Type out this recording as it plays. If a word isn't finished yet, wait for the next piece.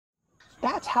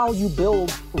that's how you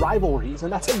build rivalries,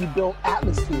 and that's how you build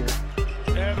atmosphere.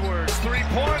 Edwards,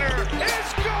 three-pointer,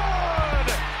 it's good!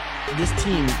 This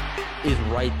team is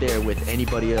right there with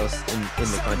anybody else in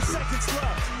the country.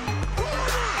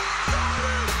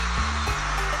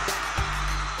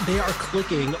 They are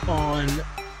clicking on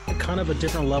kind of a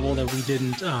different level that we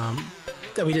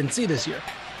didn't see this year.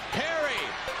 Perry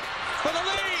for the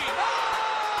lead!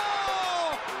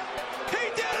 Oh! He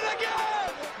did it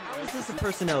again! How is this a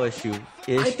personnel issue?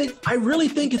 I really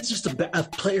think it's just a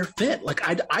player fit. Like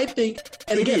I think,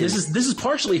 and again, this is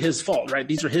partially his fault, right?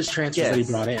 These are his transfers that he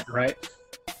brought in, right?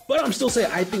 But I'm still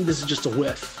saying I think this is just a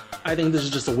whiff. I think this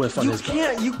is just a whiff on his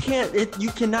part.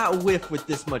 You cannot whiff with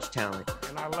this much talent.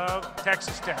 And I love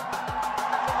Texas Tech.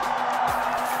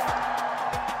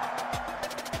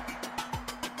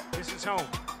 This is home.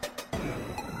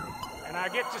 And I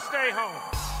get to stay home.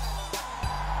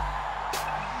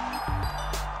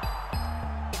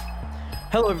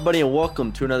 Hello, everybody, and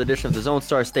welcome to another edition of the Zone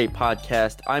Star State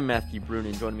podcast. I'm Matthew Bruin,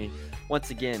 and joining me once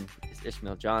again is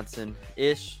Ishmael Johnson.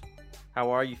 Ish,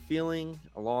 how are you feeling?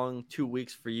 A long 2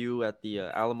 weeks for you at the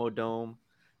Alamo Dome,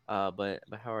 but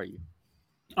how are you?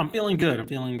 I'm feeling good.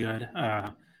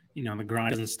 The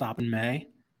grind doesn't stop in May.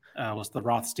 What's the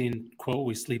Rothstein quote?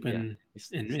 We sleep in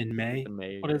May.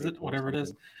 What is it? Whatever it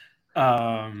is.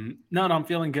 No, I'm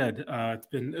feeling good.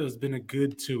 It's been a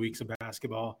good 2 weeks of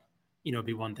basketball. It'd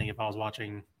be one thing if I was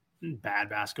watching bad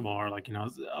basketball or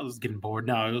I was getting bored.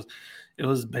 No, it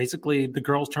was basically the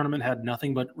girls' tournament had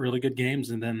nothing but really good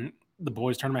games, and then the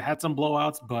boys' tournament had some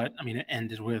blowouts, but I mean it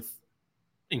ended with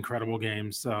incredible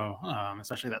games. So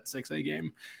especially that 6A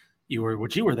game, you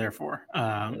were there for.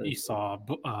 You saw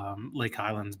Lake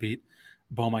Highlands beat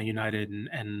Beaumont United,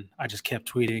 and I just kept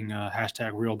tweeting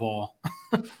hashtag real ball.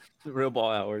 Real ball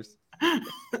hours.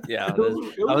 Yeah, it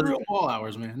was real ball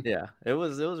hours, man. Yeah, it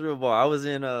was real ball. I was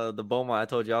in the Beaumont. I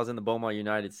told you I was in the Beaumont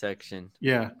United section.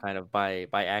 Yeah, kind of by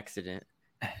accident,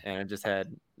 and I just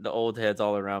had the old heads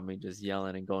all around me, just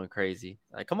yelling and going crazy.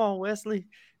 Like, come on, Wesley!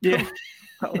 Yeah,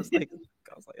 I was like,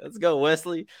 let's go,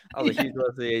 Wesley! I was a huge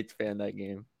Wesley H fan that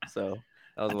game, so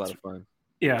that was a lot of fun.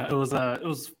 Yeah, it was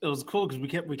cool because we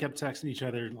kept texting each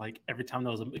other like every time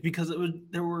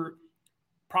there were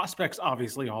prospects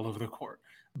obviously all over the court,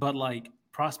 but like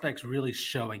prospects really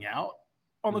showing out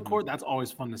on the court. That's always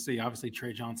fun to see. Obviously,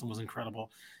 Trey Johnson was incredible.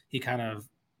 He kind of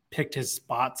picked his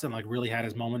spots and like really had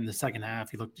his moment in the second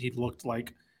half. He looked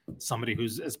like somebody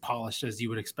who's as polished as you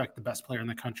would expect the best player in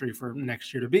the country for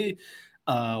next year to be.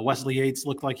 Wesley Yates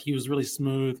looked like he was really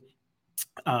smooth.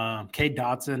 Cade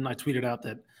Dotson, I tweeted out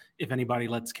that if anybody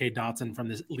lets Cade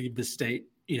Dotson leave the state,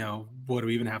 what do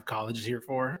we even have college here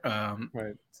for?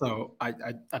 Right. So I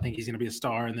think he's going to be a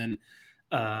star. And then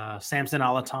Samson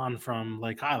Alaton from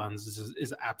Lake Highlands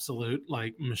is absolute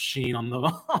like machine on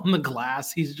the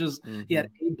glass. He's just he had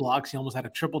 8 blocks. He almost had a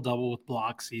triple double with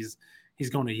blocks. He's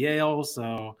going to Yale,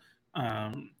 so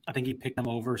I think he picked them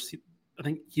over. I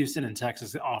think Houston and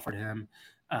Texas offered him,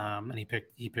 and he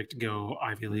picked to go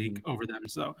Ivy League over them.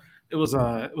 So it was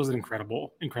an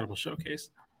incredible showcase.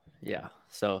 Yeah,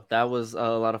 so that was a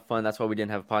lot of fun. That's why we didn't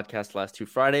have a podcast the last 2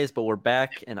 Fridays, but we're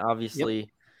back and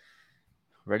obviously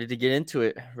ready to get into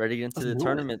it, the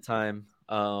tournament time.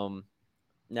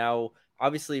 Now,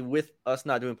 obviously, with us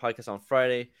not doing podcasts on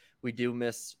Friday, we do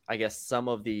miss, I guess, some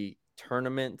of the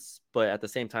tournaments, but at the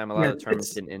same time, a lot of the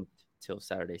tournaments didn't end until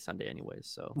Saturday, Sunday anyways.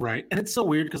 So right, and it's so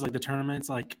weird because like the tournaments,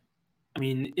 like I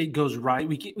mean, it goes right.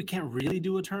 We can't really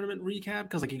do a tournament recap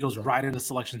because like it goes right into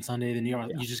Selection Sunday. Then you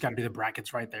just got to do the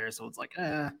brackets right there. So it's like,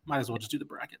 might as well just do the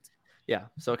brackets. Yeah,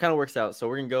 so it kind of works out. So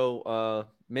we're gonna go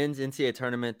men's NCAA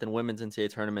tournament, then women's NCAA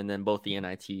tournament, then both the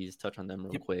NITs. Touch on them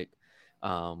real quick.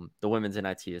 The women's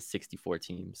NIT is 64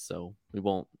 teams, so we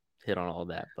won't hit on all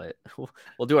that, but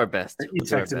we'll do our best. You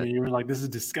texted me. You were like, "This is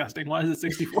disgusting. Why is it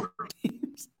 64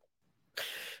 teams?"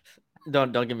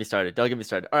 Don't get me started.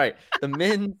 All right, the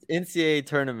men's NCAA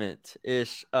tournament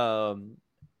ish.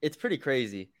 It's pretty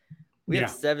crazy. We have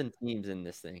 7 teams in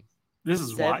this thing. This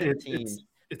is why it's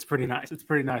pretty nice. It's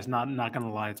pretty nice. Not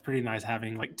gonna lie, it's pretty nice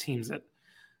having like teams that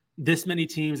this many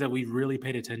teams that we really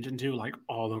paid attention to, like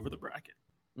all over the bracket.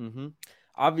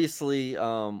 Obviously,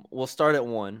 we'll start at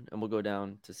 1 and we'll go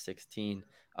down to 16.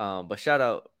 But shout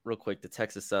out real quick to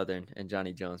Texas Southern and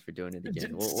Johnny Jones for doing it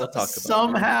again. We'll talk about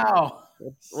somehow.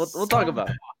 We'll talk about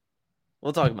it.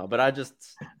 We'll talk about it. But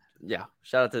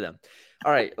shout out to them.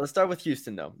 All right, let's start with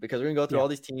Houston though, because we're gonna go through all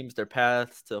these teams, their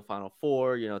paths to Final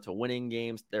Four, to winning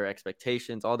games, their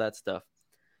expectations, all that stuff.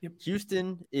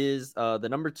 Houston is the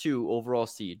number 2 overall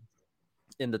seed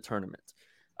in the tournament.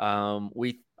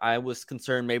 I was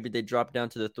concerned maybe they dropped down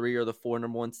to the 3 or the 4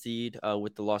 number 1 seed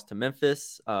with the loss to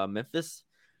Memphis. Memphis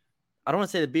I don't want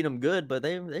to say they beat them good, but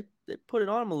they put it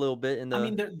on them a little bit in the. I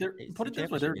mean, they're put it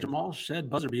this way: they're Jamal Shed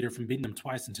buzzer beater from beating them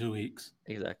twice in 2 weeks.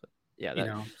 Exactly.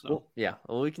 Yeah. So.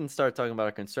 Well, we can start talking about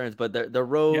our concerns, but the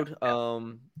road.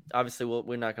 Obviously,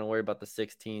 we're not going to worry about the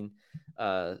 16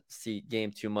 seed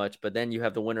game too much, but then you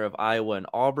have the winner of Iowa and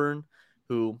Auburn,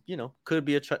 who could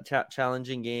be a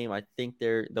challenging game. I think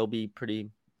they'll be pretty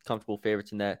comfortable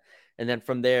favorites in that, and then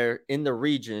from there in the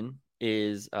region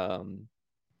is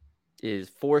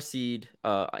 4 seed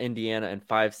Indiana and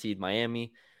 5 seed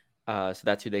Miami. So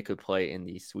that's who they could play in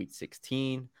the Sweet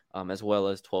 16, as well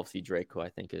as 12 seed Drake, who I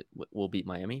think will beat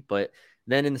Miami. But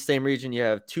then in the same region, you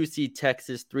have 2 seed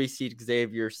Texas, 3 seed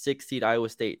Xavier, 6 seed Iowa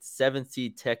State, 7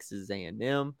 seed Texas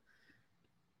A&M.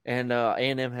 And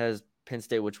A&M has Penn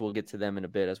State, which we'll get to them in a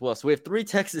bit as well. So we have 3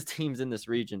 Texas teams in this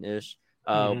region, Ish.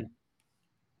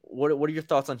 What are your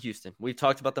thoughts on Houston? We've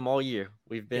talked about them all year.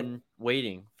 We've been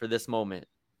waiting for this moment.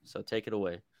 So take it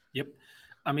away. Yep.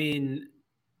 I mean,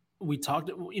 we talked,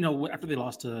 after they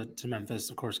lost to Memphis,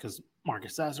 of course, because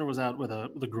Marcus Sasser was out with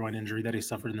a groin injury that he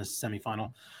suffered in the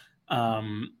semifinal.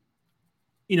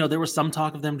 There was some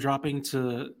talk of them dropping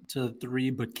to 3,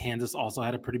 but Kansas also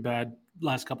had a pretty bad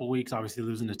last couple of weeks, obviously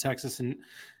losing to Texas in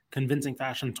convincing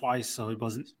fashion twice, so it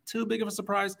wasn't too big of a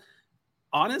surprise.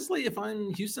 Honestly, if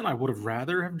I'm Houston, I would have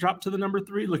rather have dropped to the number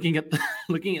 3, looking at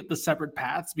the separate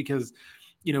paths, because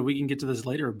we can get to this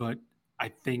later, but I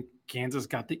think Kansas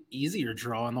got the easier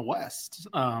draw in the West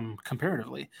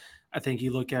comparatively. I think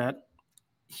you look at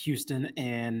Houston,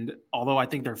 and although I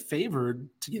think they're favored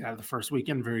to get out of the first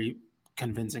weekend very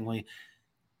convincingly,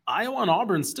 Iowa and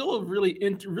Auburn still a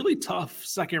really tough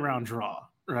second round draw,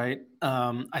 right?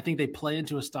 I think they play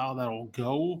into a style that'll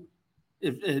go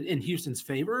in Houston's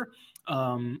favor,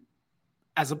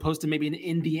 as opposed to maybe an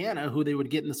Indiana, who they would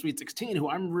get in the Sweet 16, who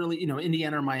I'm really,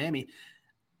 Indiana or Miami.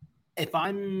 If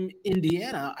I'm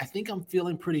Indiana, I think I'm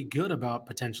feeling pretty good about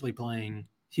potentially playing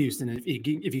Houston if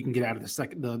you can get out of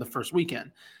the first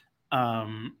weekend.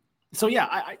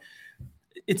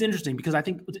 It's interesting because I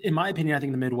think, in my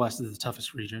opinion, the Midwest is the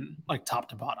toughest region, like top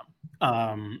to bottom.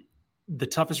 The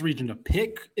toughest region to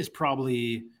pick is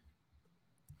probably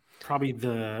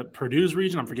the Purdue's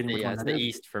region. I'm forgetting which one that is. Yeah, it's the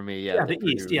East for me. Yeah, the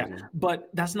East. Yeah, but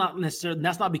that's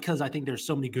not because I think there's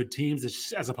so many good teams. It's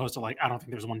just, as opposed to I don't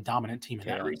think there's one dominant team in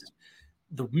that region.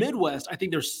 The Midwest, I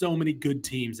think there's so many good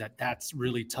teams that's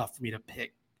really tough for me to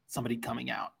pick somebody coming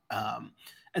out.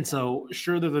 And so,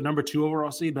 sure, they're the number 2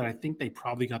 overall seed, but I think they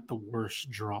probably got the worst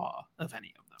draw of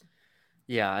any of them.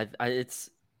 Yeah, it's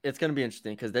going to be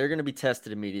interesting because they're going to be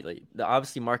tested immediately.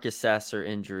 Obviously, Marcus Sasser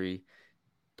injury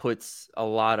puts a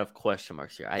lot of question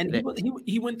marks here. And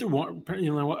he went through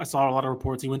I saw a lot of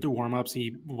reports. He went through warm-ups.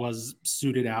 He was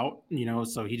suited out,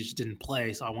 so he just didn't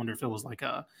play. So I wonder if it was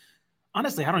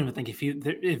honestly, I don't even think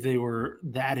if they were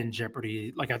that in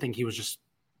jeopardy. I think he was just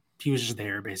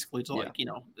there basically to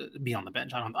be on the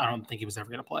bench. I don't think he was ever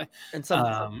going to play. And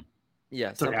some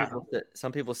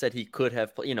people said he could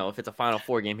have, if it's a Final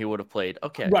Four game, he would have played.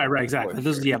 Okay, right, exactly.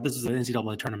 This is an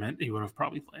NCAA tournament. He would have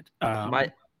probably played.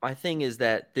 My thing is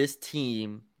that this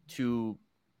team, to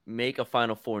make a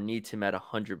Final Four, needs him at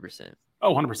 100%.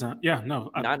 Oh, 100%. Yeah,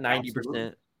 no, not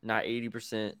 90%, not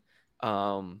 80%.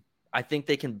 I think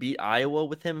they can beat Iowa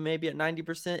with him maybe at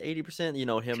 90%,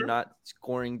 80%. Him not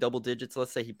scoring double digits.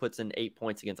 Let's say he puts in 8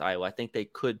 points against Iowa. I think they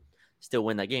could still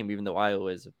win that game, even though Iowa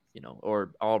is,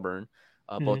 or Auburn,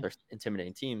 both are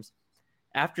intimidating teams.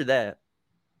 After that,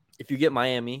 if you get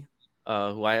Miami,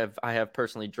 who I have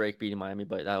personally Drake beating Miami,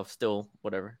 but that'll still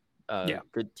whatever.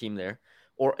 Good team there.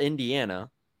 Or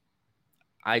Indiana,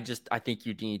 I think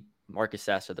you need Marcus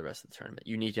Sasser the rest of the tournament.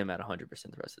 You need him at 100% the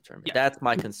rest of the tournament. Yeah. That's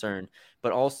my concern.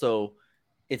 But also,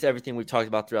 it's everything we've talked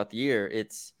about throughout the year.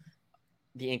 It's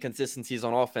the inconsistencies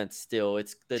on offense still.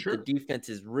 It's the defense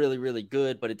is really, really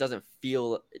good, but they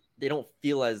don't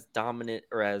feel as dominant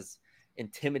or as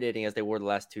intimidating as they were the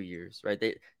last 2 years, right?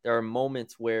 There are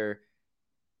moments where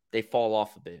they fall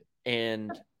off a bit.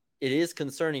 And it is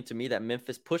concerning to me that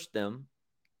Memphis pushed them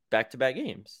back-to-back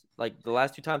games. The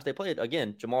last 2 times they played,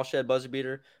 again, Jamal Shed buzzer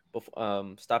beater,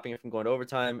 stopping it from going to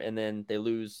overtime, and then they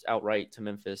lose outright to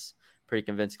Memphis pretty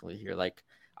convincingly here.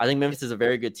 I think Memphis is a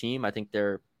very good team. I think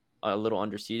they're a little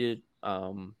underseeded,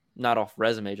 not off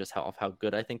resume, just off how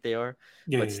good I think they are.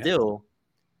 Still,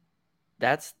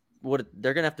 that's what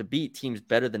they're going to have to beat teams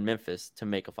better than Memphis to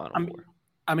make a Final Four.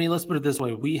 I mean, let's put it this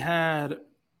way. We had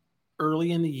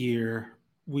early in the year,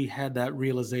 we had that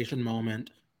realization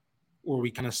moment where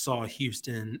we kind of saw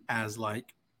Houston as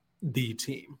the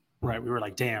team, right? We were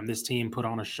like, damn, this team put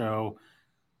on a show.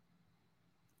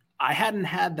 I hadn't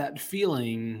had that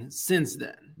feeling since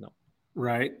then. No.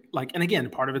 right? Like, and again,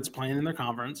 part of it's playing in their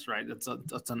conference, right? That's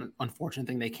an unfortunate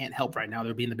thing they can't help right now.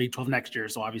 They'll be in the Big 12 next year,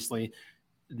 so obviously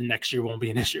the next year won't be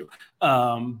an issue.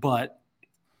 But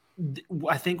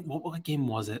I think what game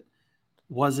was it?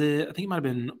 I think it might have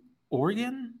been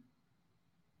Oregon.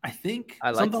 I think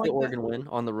I liked the Oregon win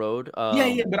on the road.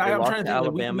 Yeah, but I'm trying to think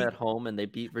Alabama at home, and they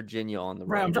beat Virginia on the road.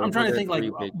 Right, I'm trying to think like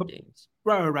big games.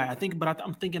 Right. I think, but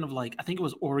I'm thinking of like I think it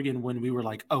was Oregon when we were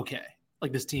like, okay,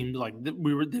 like this team, like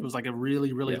we were. It was like a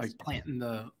really like planting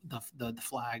the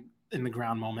flag in the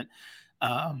ground moment.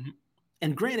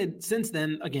 And granted, since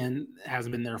then, again, it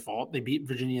hasn't been their fault. They beat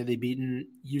Virginia. They beaten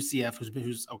UCF,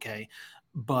 who's okay,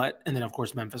 and then of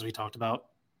course Memphis we talked about.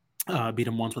 Beat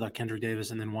them once without Kendrick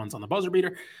Davis and then once on the buzzer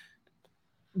beater.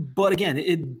 But again,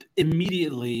 it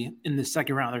immediately in the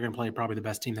second round, they're going to play probably the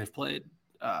best team they've played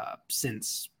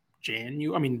since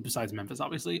January. I mean, besides Memphis,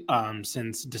 obviously,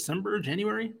 since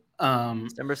January.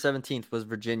 December 17th was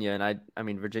Virginia. And I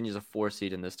mean, Virginia's a 4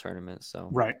 seed in this tournament. So,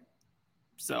 right.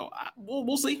 So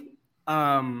we'll see.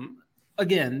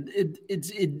 Again, it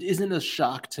isn't a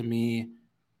shock to me.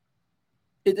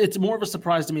 It's more of a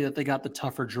surprise to me that they got the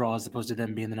tougher draw as opposed to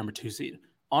them being the number 2 seed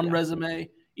on resume.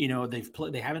 You know, they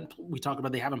haven't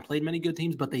played many good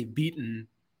teams, but they've beaten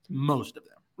most of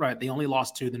them, right? They only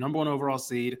lost to the number 1 overall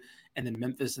seed and then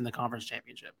Memphis in the conference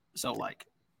championship. So like,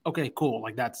 okay, cool.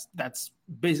 Like that's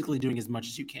basically doing as much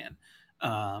as you can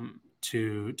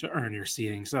to earn your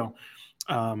seeding. So,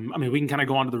 I mean, we can kind of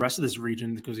go on to the rest of this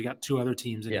region because we got 2 other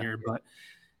teams in here, but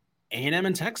A&M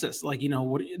and Texas, like, you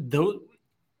know,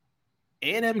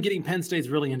 A&M getting Penn State is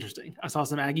really interesting. I saw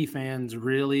some Aggie fans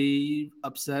really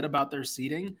upset about their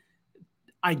seeding.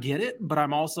 I get it, but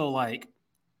I'm also like,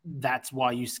 that's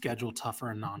why you schedule tougher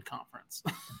in non-conference.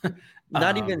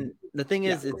 Not even the thing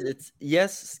is, it's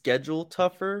yes, schedule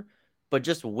tougher, but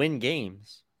just win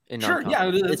games. Sure, yeah,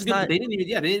 it's not. They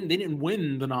didn't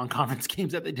win the non-conference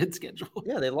games that they did schedule.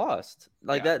 Yeah, they lost.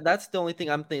 Like that. That's the only thing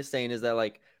I'm saying is that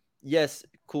like, yes,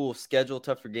 cool, schedule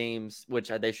tougher games, which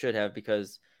they should have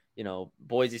because. You know,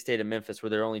 Boise State and Memphis were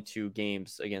their only 2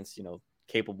 games against, you know,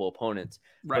 capable opponents.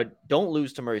 Right. But don't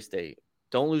lose to Murray State.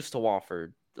 Don't lose to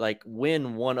Wofford. Like,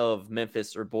 win one of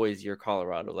Memphis or Boise or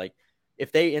Colorado. Like,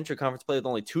 if they enter conference play with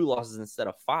only 2 losses instead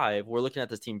of 5, we're looking at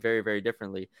this team very, very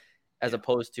differently. As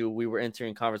opposed to we were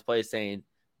entering conference play saying,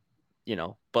 you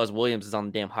know, Buzz Williams is on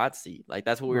the damn hot seat. Like,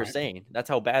 that's what we were saying. That's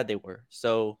how bad they were.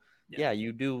 So, yeah,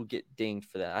 you do get dinged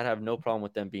for that. I'd have no problem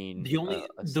with them being the only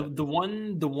the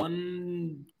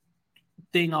one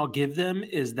thing I'll give them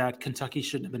is that Kentucky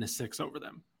shouldn't have been a 6 over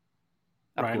them.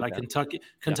 Right. Like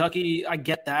Kentucky, I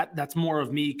get that. That's more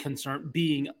of me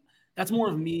that's more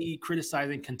of me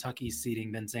criticizing Kentucky's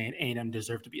seeding than saying A&M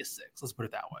deserved to be a 6. Let's put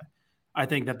it that way. I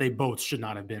think that they both should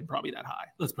not have been probably that high.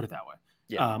 Let's put it that way.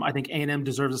 Yeah. I think A&M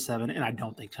deserves a 7 and I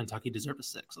don't think Kentucky deserves a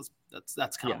 6.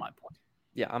 That's kind of my point.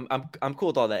 Yeah. I'm cool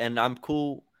with all that. And I'm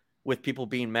cool with people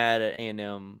being mad at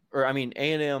A&M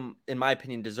A&M, in my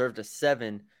opinion, deserved a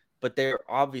 7, but they're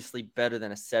obviously better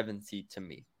than a 7 seed to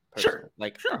me.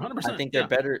 Personally. Sure, 100%. I think they're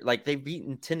better. Like, they've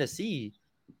beaten Tennessee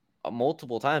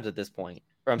multiple times at this point.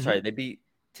 Or I'm sorry, they beat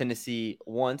Tennessee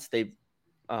once. They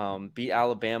beat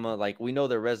Alabama. Like, we know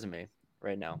their resume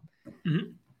right now.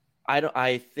 Mm-hmm.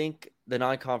 I think the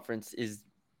non-conference is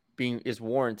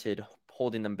warranted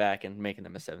holding them back and making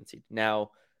them a 7 seed. Now,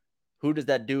 who does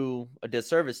that do a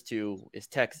disservice to is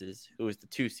Texas, who is the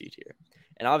 2 seed here.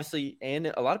 And obviously,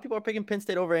 and a lot of people are picking Penn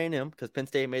State over A&M because Penn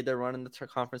State made their run in the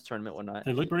conference tournament, whatnot.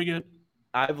 They look pretty good.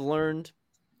 I've learned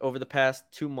over the past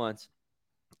 2 months,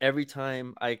 every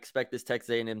time I expect this Texas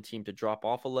A&M team to drop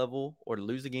off a level or to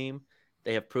lose a game,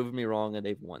 they have proven me wrong and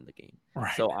they've won the game.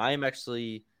 Right. So I'm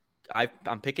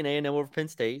picking A&M over Penn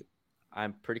State.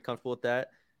 I'm pretty comfortable with that.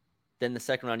 Then the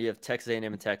second round, you have Texas A&M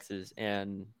and Texas,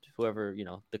 and whoever, you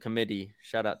know, the committee.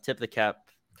 Shout out, tip the cap.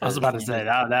 I was about to say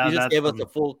that. You just gave us a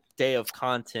full day of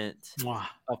content,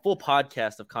 a full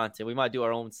podcast of content. We might do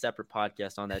our own separate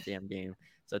podcast on that damn game.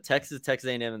 So Texas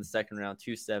A&M in the second round,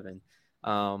 2-7.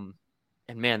 And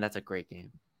man, that's a great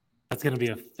game. That's going to be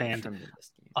a fantastic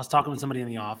game. I was talking with somebody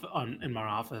in my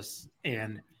office,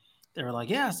 and they were like,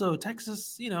 "Yeah, so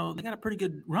Texas, you know, they got a pretty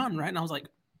good run, right?" And I was like,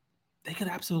 they could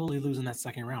absolutely lose in that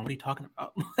second round. What are you talking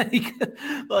about?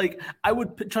 like I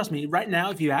would trust me right now.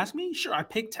 If you ask me, sure, I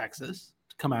pick Texas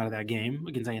to come out of that game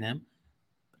against A&M.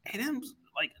 A&M's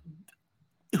like,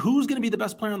 who's going to be the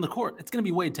best player on the court? It's going to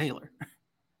be Wade Taylor.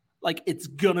 Like, it's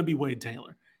going to be Wade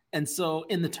Taylor. And so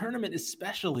in the tournament,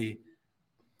 especially,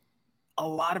 a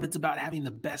lot of it's about having the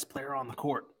best player on the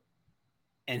court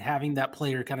and having that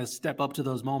player kind of step up to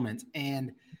those moments.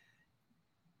 And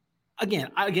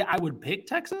again, I would pick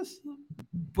Texas,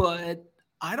 but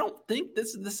I don't think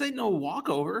this ain't no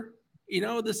walkover.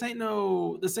 This ain't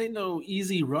no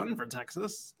easy run for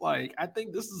Texas. Like, I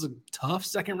think this is a tough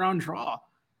second round draw.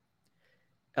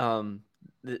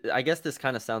 I guess this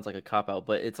kind of sounds like a cop out,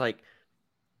 but it's like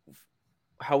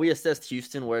how we assessed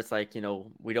Houston, where it's like,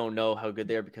 we don't know how good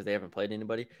they are because they haven't played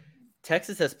anybody.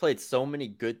 Texas has played so many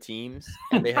good teams,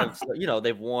 and they have,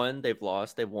 they've won, they've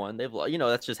lost, they've won, they've lost.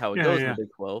 That's just how it goes in the Big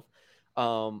 12.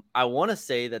 I want to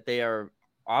say that they are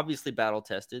obviously battle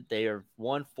tested. They are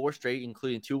won 4 straight,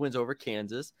 including 2 wins over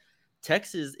Kansas.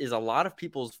 Texas is a lot of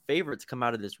people's favorite to come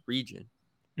out of this region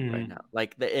right now.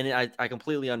 I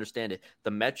completely understand it.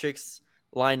 The metrics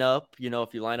line up.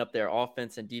 If you line up their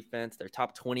offense and defense, they're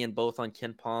top 20 in both on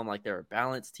KenPom. Like, they're a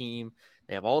balanced team.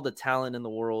 They have all the talent in the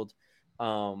world.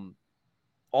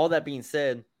 All that being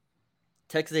said,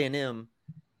 Texas A&M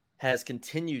has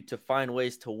continued to find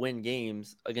ways to win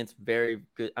games against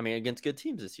against good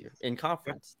teams this year in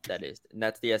conference, that is, and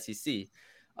that's the SEC.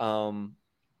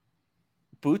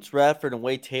 Boots Radford and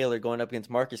Wade Taylor going up against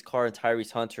Marcus Carr and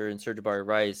Tyrese Hunter and Sir'Jabari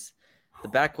Rice. The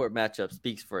backcourt matchup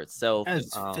speaks for itself.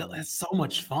 It's so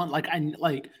much fun.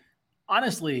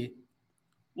 Honestly,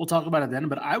 we'll talk about it then,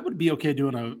 but I would be okay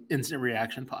doing an instant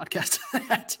reaction podcast.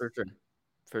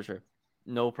 For sure.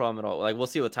 No problem at all. Like, we'll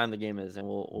see what time the game is, and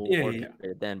we'll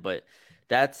it then. But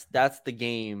that's the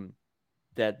game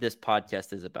that this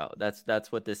podcast is about.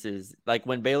 That's what this is. Like,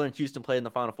 when Baylor and Houston played in the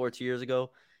Final Four 2 years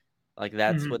ago, like,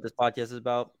 that's what this podcast is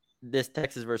about. This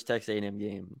Texas versus Texas A&M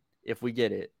game, if we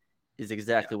get it, is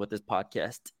exactly what this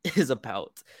podcast is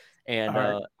about. And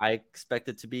I expect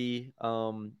it to be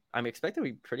I'm expecting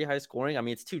to be pretty high scoring. I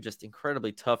mean, it's 2 just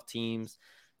incredibly tough teams.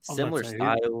 Similar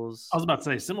styles. I was about to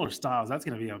say similar styles. That's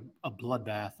going to be a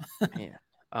bloodbath. Yeah.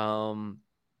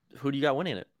 Who do you got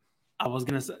winning it? I was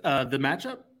going to say the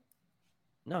matchup.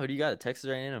 No, who do you got? Texas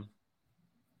or A&M?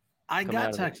 I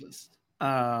got Texas.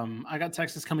 I got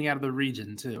Texas coming out of the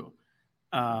region too,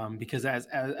 because as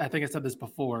I think I said this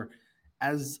before,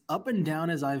 as up and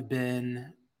down as I've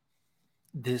been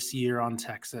this year on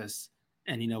Texas,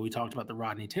 and we talked about the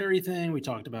Rodney Terry thing. We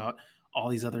talked about all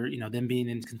these other, them being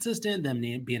inconsistent, them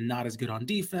being not as good on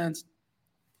defense.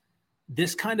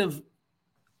 This kind of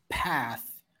path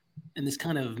and this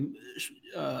kind of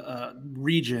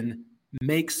region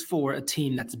makes for a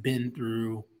team that's been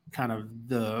through kind of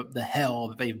the hell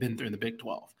that they've been through in the Big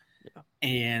 12. Yeah.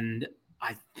 And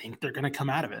I think they're going to come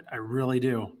out of it. I really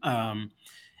do. And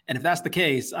if that's the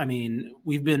case, I mean,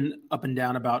 we've been up and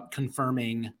down about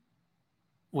confirming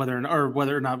whether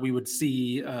or not we would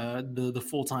see the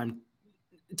full-time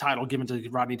title given to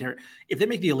Rodney Terry. If they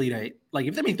make the Elite Eight, like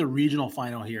if they make the regional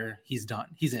final here, he's done.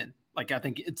 He's in. Like, I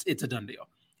think it's a done deal.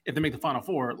 If they make the Final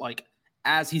Four, like,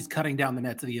 as he's cutting down the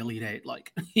net to the Elite Eight,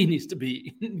 like, he needs to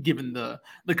be given the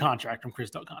contract from Chris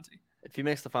Del Conte. If he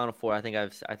makes the Final Four, I think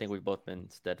we've both been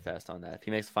steadfast on that. If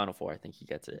he makes the Final Four, I think he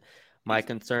gets it. My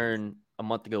concern a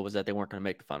month ago was that they weren't going to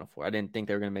make the Final Four. I didn't think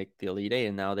they were going to make the Elite Eight,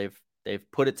 and now they've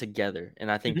put it together. And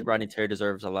I think Rodney Terry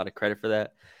deserves a lot of credit for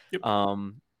that. Yep.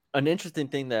 An interesting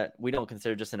thing that we don't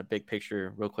consider, just in a big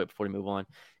picture, real quick before we move on,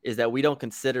 is that we don't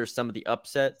consider some of the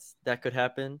upsets that could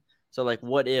happen. So, like,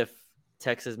 what if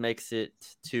Texas makes it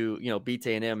to, beats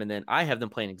A&M, and then I have them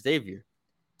playing Xavier?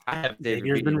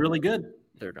 Xavier's been really good.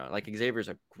 They're not. Like, Xavier's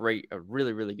a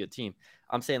really, really good team.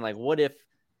 I'm saying, like, what if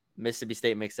Mississippi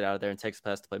State makes it out of there and Texas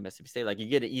has to play Mississippi State? Like, you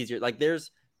get it easier. Like,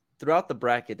 throughout the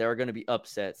bracket, there are going to be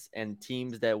upsets and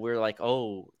teams that we're like,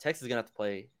 oh, Texas is going to have to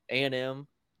play A&M,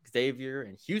 Xavier,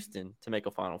 and Houston to make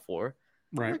a Final Four.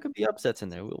 Right. There could be upsets in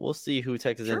there. We'll see who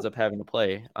Texas ends up having to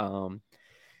play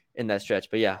in that stretch.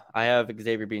 But yeah, I have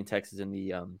Xavier beating Texas in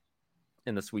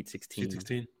the Sweet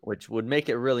 16, which would make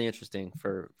it really interesting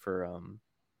for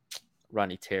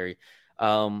Rodney Terry.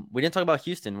 We didn't talk about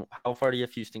Houston. How far do you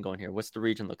have Houston going here? What's the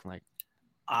region looking like?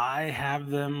 I have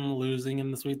them losing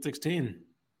in the Sweet 16.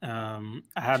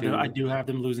 I do have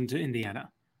them losing to Indiana.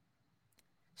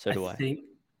 So do I. Think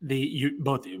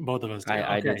both of us do.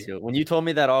 I do too. When you told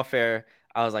me that off air,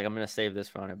 I was like, I'm going to save this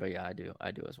for it. But yeah, I do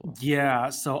as well. Yeah.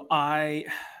 So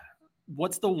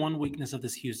what's the one weakness of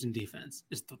this Houston defense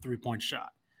is the 3-point shot.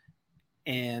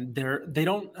 And I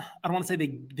don't want to say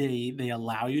they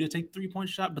allow you to take 3-point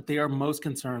shot, but they are most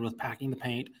concerned with packing the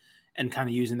paint and kind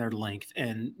of using their length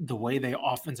and the way they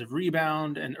offensive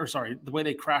rebound the way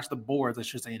they crash the boards, I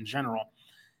should say, in general.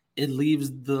 It leaves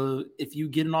if you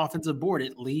get an offensive board,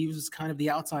 it leaves kind of the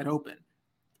outside open.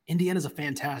 Indiana's a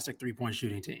fantastic 3-point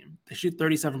shooting team. They shoot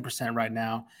 37% right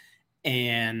now,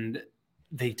 and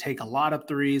they take a lot of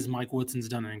threes. Mike Woodson's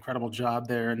done an incredible job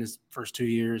there in his first 2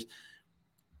 years.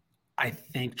 I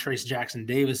think Trayce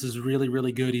Jackson-Davis is really,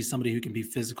 really good. He's somebody who can be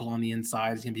physical on the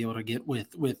inside. He's going to be able to get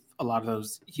with a lot of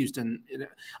those Houston.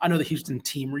 I know the Houston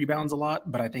team rebounds a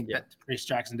lot, but I think that Trayce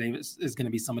Jackson-Davis is going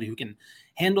to be somebody who can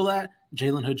handle that.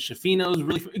 Jalen Hood-Schifino is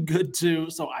really good too.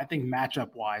 So I think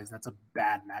matchup-wise, that's a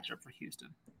bad matchup for Houston.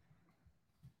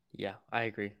 Yeah, I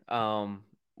agree.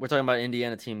 We're talking about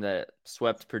Indiana team that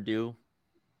swept Purdue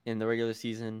in the regular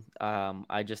season.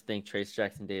 I just think Trayce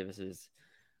Jackson-Davis is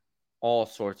all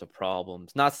sorts of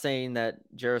problems. Not saying that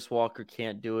Jarace Walker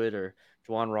can't do it or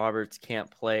Juwan Roberts can't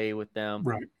play with them,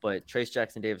 right? But Trayce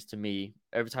Jackson-Davis, to me,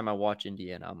 every time I watch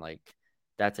Indiana, I'm like,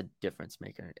 that's a difference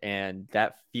maker. And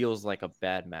that feels like a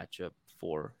bad matchup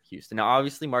for Houston. Now,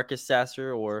 obviously, Marcus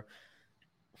Sasser or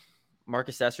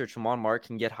Tramon Mark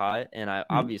can get hot. And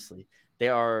obviously, they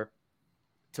are,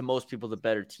 to most people, the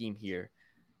better team here.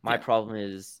 My problem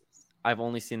is I've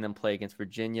only seen them play against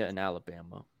Virginia and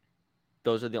Alabama.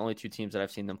 Those are the only two teams that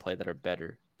I've seen them play that are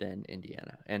better than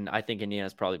Indiana. And I think Indiana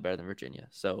is probably better than Virginia.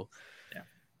 So,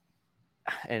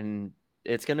 and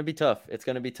it's going to be tough. It's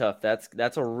going to be tough.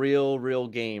 That's a real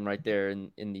game right there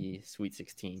in the Sweet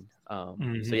 16. So,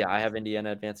 yeah, I have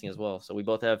Indiana advancing as well. So we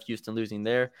both have Houston losing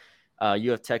there. You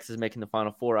have Texas making the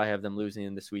Final Four. I have them losing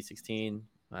in the Sweet 16.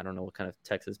 I don't know what kind of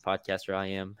Texas podcaster I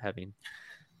am, having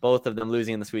both of them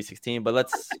losing in the Sweet 16. But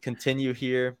let's continue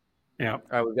here. Yeah. All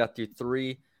right, we've got through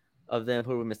three of them.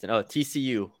 Who are we missing? Oh,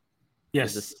 TCU.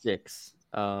 Yes. The 6.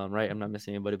 Right? I'm not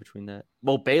missing anybody between that.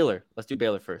 Well, Baylor. Let's do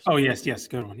Baylor first. Oh, yes.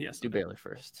 Good one. Yes. Do Baylor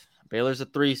first. Baylor's a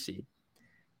 3 seed.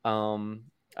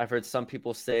 I've heard some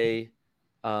people say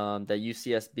that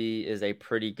UCSB is a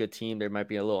pretty good team. They might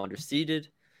be a little underseeded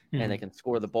and they can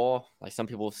score the ball. Like some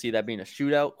people see that being a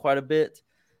shootout quite a bit.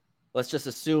 Let's just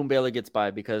assume Baylor gets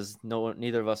by because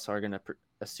neither of us are going to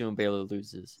assume Baylor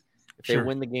loses. If they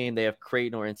win the game, they have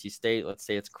Creighton or NC State. Let's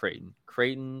say it's Creighton.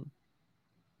 Creighton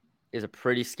is a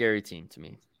pretty scary team to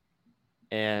me.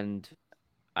 And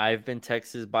I've been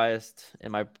Texas biased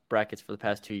in my brackets for the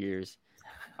past 2 years.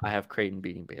 I have Creighton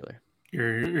beating Baylor.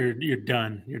 You're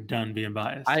done. You're done being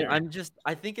biased.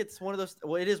 I think it's one of those.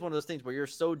 Well, it is one of those things where you're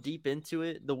so deep into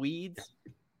it, the weeds,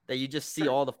 that you just see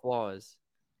all the flaws.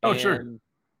 Oh, sure.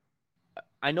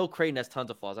 I know Creighton has tons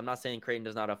of flaws. I'm not saying Creighton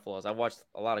does not have flaws. I watched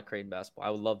a lot of Creighton basketball.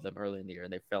 I would love them early in the year,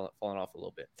 and they've fallen off a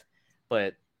little bit.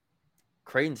 But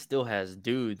Creighton still has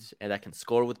dudes and that can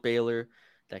score with Baylor,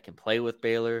 that can play with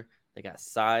Baylor. They got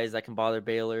size that can bother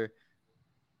Baylor.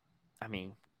 I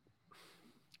mean,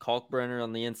 Kalkbrenner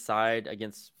on the inside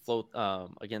against Flo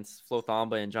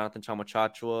Thamba and Jonathan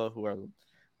Chama-Chachua, who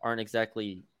aren't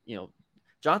exactly,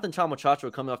 Jonathan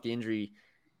Chama-Chachua coming off the injury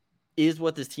is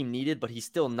what this team needed, but he's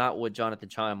still not what Jonathan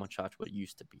Chama-Chachua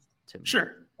used to be to me.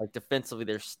 Sure. Like defensively,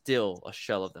 they're still a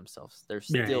shell of themselves. They're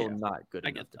still not good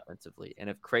enough defensively. And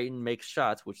if Creighton makes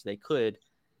shots, which they could,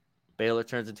 Baylor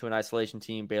turns into an isolation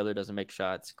team. Baylor doesn't make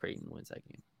shots. Creighton wins that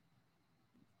game.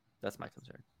 That's my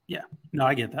concern. Yeah, no,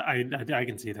 I get that. I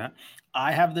can see that.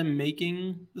 I have them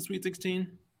making the Sweet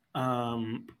 16. I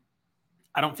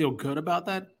don't feel good about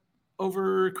that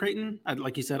over Creighton.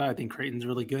 Like you said, I think Creighton's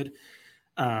really good.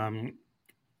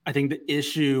 I think the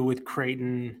issue with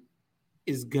Creighton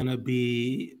is gonna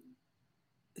be,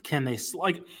 can they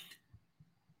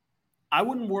I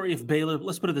wouldn't worry if Baylor.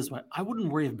 Let's put it this way: I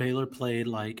wouldn't worry if Baylor played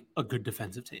like a good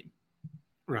defensive team,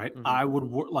 right? Mm-hmm. I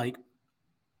would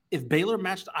if Baylor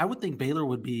matched. I would think Baylor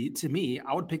would be, to me,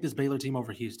 I would pick this Baylor team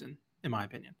over Houston, in my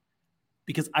opinion,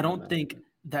 because I don't think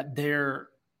that their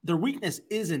weakness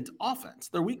isn't offense.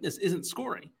 Their weakness isn't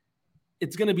scoring.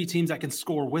 It's going to be teams that can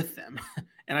score with them.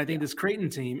 And I think this Creighton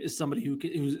team is somebody who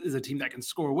is a team that can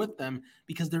score with them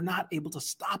because they're not able to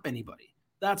stop anybody.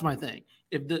 That's my thing.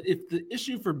 If the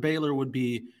issue for Baylor would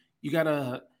be you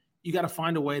gotta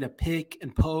find a way to pick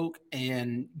and poke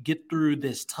and get through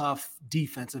this tough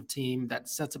defensive team that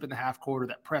sets up in the half court or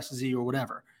that presses you or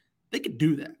whatever, they could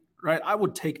do that, right? I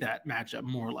would take that matchup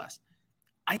more or less.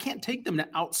 I can't take them to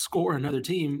outscore another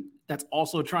team that's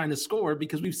also trying to score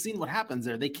because we've seen what happens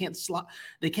there. They can't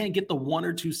get the 1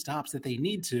 or 2 stops that they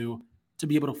need to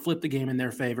be able to flip the game in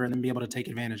their favor and then be able to take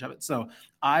advantage of it. So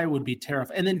I would be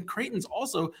terrified. And then Creighton's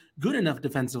also good enough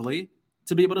defensively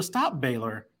to be able to stop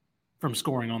Baylor from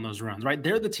scoring on those runs, right?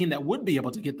 They're the team that would be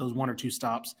able to get those 1 or 2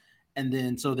 stops. And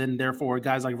then, therefore,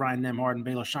 guys like Ryan Nembhard and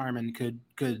Baylor Shireman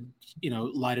could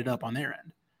light it up on their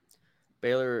end.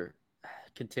 Baylor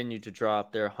continued to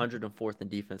drop. They're 104th in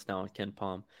defense now on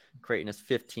KenPom. Creighton is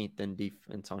 15th in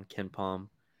defense on KenPom.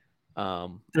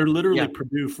 They're literally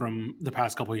Purdue from the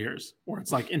past couple of years, where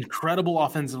it's like incredible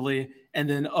offensively, and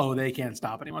then they can't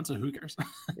stop anyone. So who cares?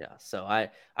 Yeah. So I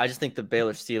just think the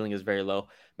Baylor ceiling is very low.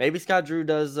 Maybe Scott Drew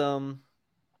does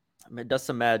it does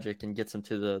some magic and gets them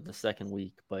to the second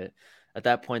week. But at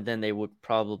that point, then they would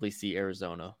probably see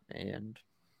Arizona, and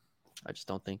I just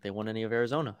don't think they want any of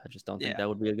Arizona. I just don't think that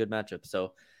would be a good matchup.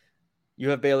 So you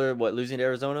have Baylor losing to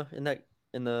Arizona in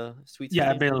the Sweet 16?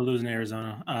 Yeah, Baylor losing to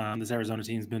Arizona. This Arizona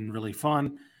team's been really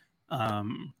fun.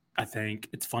 I think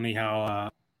it's funny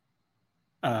how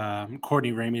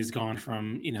Courtney Ramey's gone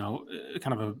from,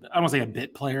 kind of I don't want to say a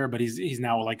bit player, but he's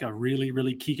now like a really,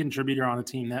 really key contributor on a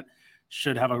team that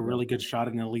should have a really good shot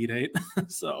in the Elite Eight.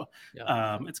 So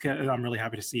I'm really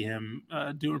happy to see him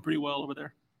doing pretty well over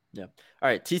there. Yeah. All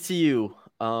right, TCU.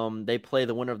 They play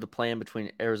the winner of the play-in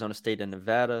between Arizona State and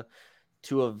Nevada.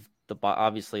 Two of the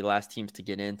obviously last teams to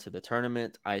get into the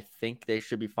tournament. I think they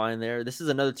should be fine there. This is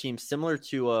another team similar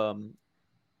to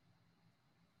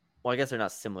well, I guess they're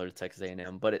not similar to Texas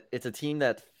A&M, but it's a team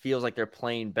that feels like they're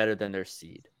playing better than their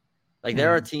seed. Like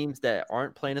there are teams that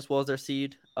aren't playing as well as their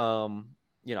seed.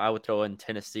 I would throw in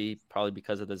Tennessee probably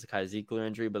because of the Zakai Ziegler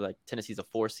injury, but like Tennessee's a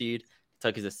 4 seed,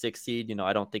 Kentucky's a 6 seed.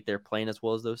 I don't think they're playing as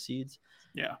well as those seeds.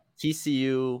 Yeah.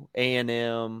 TCU,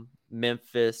 A&M,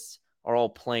 Memphis are all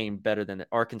playing better than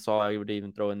Arkansas. I would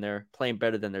even throw in there, playing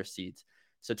better than their seeds.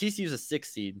 So TCU's a 6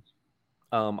 seed.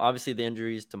 Obviously the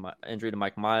injury to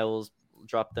Mike Miles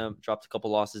dropped a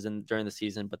couple losses during the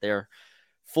season, but they're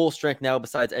full strength now.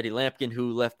 Besides Eddie Lampkin,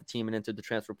 who left the team and entered the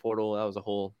transfer portal, that was a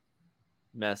whole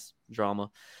mess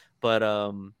drama. But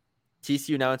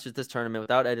TCU now enters this tournament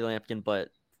without Eddie Lampkin, but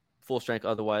full strength.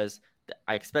 Otherwise,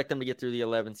 I expect them to get through the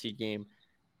 11 seed game.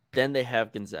 Then they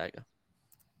have Gonzaga.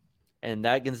 And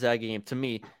that Gonzaga game, to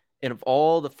me, and of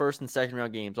all the first and second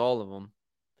round games, all of them,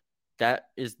 that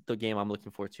is the game I'm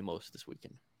looking forward to most this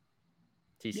weekend.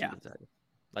 TCU Gonzaga.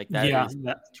 Like that is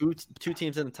two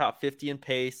teams in the top 50 in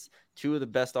pace, two of the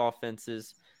best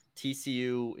offenses.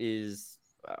 TCU is,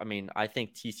 I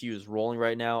think TCU is rolling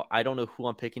right now. I don't know who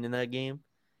I'm picking in that game.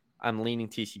 I'm leaning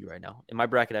TCU right now. In my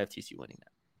bracket, I have TCU winning that.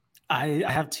 I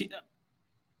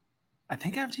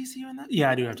think I have TCU in that. Yeah,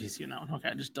 I do have TCU now. Okay,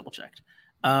 I just double checked.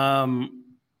 I'm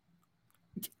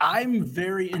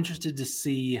very interested to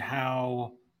see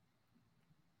how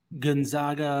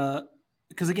Gonzaga,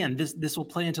 because again, this will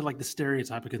play into like the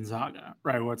stereotype of Gonzaga,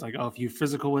 right? Where it's like, oh, if you're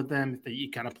physical with them, that you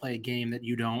kind of play a game that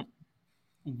you don't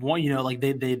want, like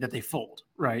they fold,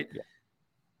 right? Yeah.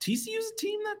 TCU is a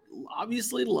team that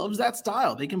obviously loves that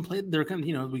style. They can play. They're kind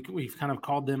of, we've kind of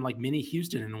called them like mini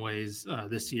Houston in ways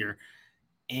this year.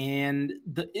 And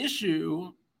the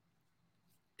issue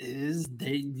is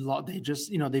they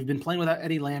just, they've been playing without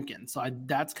Eddie Lampkin. So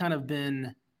that's kind of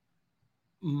been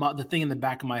the thing in the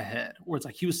back of my head, where it's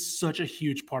like he was such a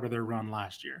huge part of their run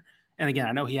last year. And again,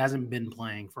 I know he hasn't been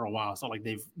playing for a while, so like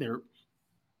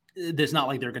there's not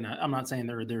like I'm not saying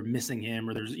they're missing him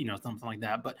or there's something like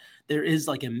that, but there is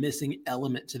like a missing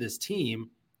element to this team,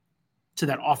 to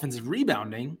that offensive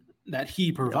rebounding that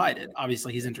he provided. Yep.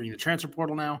 Obviously, he's entering the transfer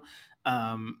portal now.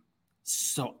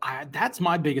 So that's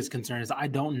my biggest concern, is I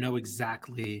don't know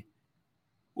exactly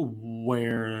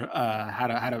where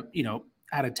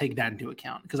how to take that into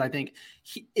account, because I think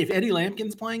if Eddie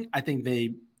Lampkin's playing, I think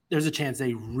there's a chance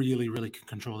they really, really can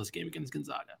control this game against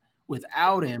Gonzaga.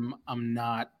 Without him, I'm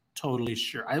not totally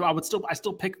sure. I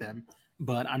still pick them,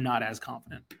 but I'm not as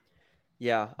confident.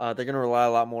 Yeah, they're going to rely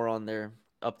a lot more on their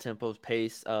up-tempo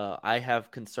pace. I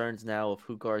have concerns now of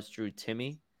who guards Drew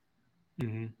Timme,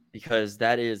 because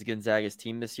that is Gonzaga's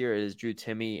team this year. It is Drew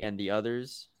Timme and the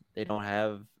others. They don't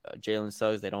have Jalen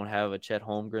Suggs. They don't have a Chet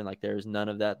Holmgren. Like, there's none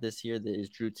of that this year. That is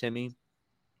Drew Timme,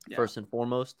 first and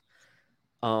foremost.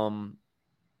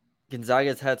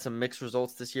 Gonzaga's had some mixed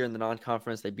results this year in the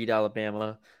non-conference. They beat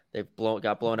Alabama. They've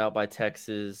got blown out by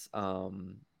Texas. They're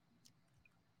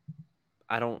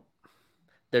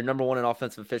number one in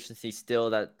offensive efficiency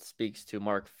still. That speaks to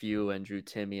Mark Few and Drew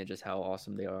Timme and just how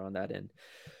awesome they are on that end.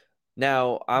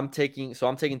 Now I'm taking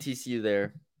TCU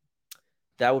there.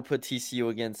 That would put TCU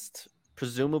against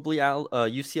presumably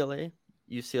UCLA.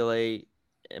 UCLA,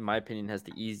 in my opinion, has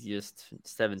the easiest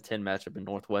 7-10 matchup in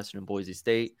Northwestern and Boise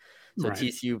State. So right.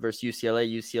 TCU versus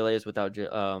UCLA. UCLA is without,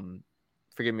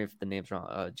 forgive me if the name's wrong,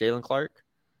 Jalen Clark?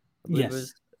 Yes. It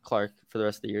was Clark for the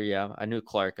rest of the year. Yeah, I knew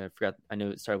Clark. I forgot. I knew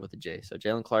it started with a J. So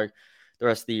Jalen Clark the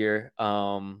rest of the year.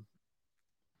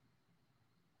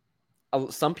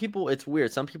 Some people, it's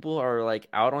weird. Some people are like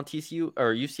out on TCU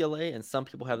or UCLA, and some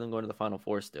people have them going to the Final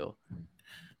Four still.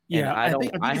 Yeah,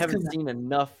 and I haven't seen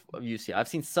enough of UCLA. I've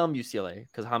seen some UCLA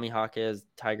because Jaime Jaquez,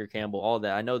 Tiger Campbell, all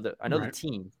that. I know the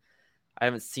team. I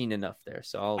haven't seen enough there.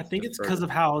 So I think it's because of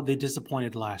how they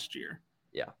disappointed last year.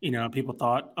 Yeah. People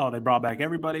thought, oh, they brought back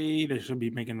everybody. They should be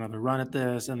making another run at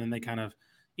this. And then they kind of,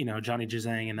 Johnny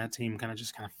Juzang and that team kind of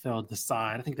fell to the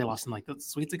side. I think they lost in like the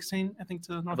Sweet 16, I think,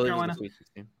 to North Carolina. Sweet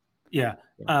 16. Yeah.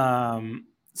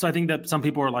 So I think that some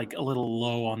people are like a little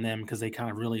low on them because they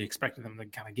kind of really expected them to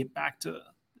kind of get back.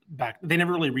 They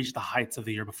never really reached the heights of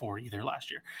the year before either last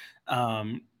year.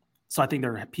 So I think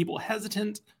there are people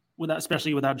hesitant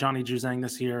especially without Johnny Juzang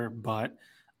this year. But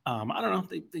I don't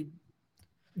know. They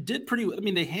did pretty. I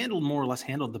mean, they more or less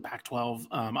handled the Pac-12.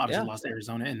 Obviously, lost to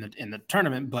Arizona in the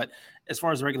tournament, but as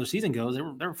far as the regular season goes, they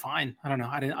were fine. I don't know.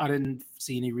 I didn't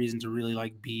see any reason to really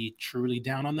like be truly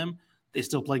down on them. They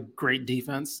still play great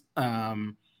defense.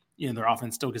 Their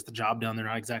offense still gets the job done. They're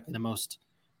not exactly the most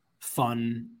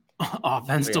fun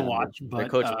offense to watch, but they're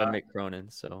coached by Mick Cronin.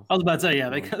 So I was about to say,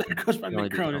 they're coached by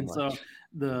Mick Cronin. So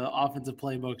the offensive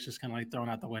playbook's just kind of like thrown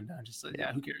out the window. And just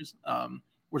who cares?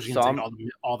 We're just gonna take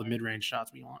all the mid-range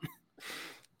shots we want.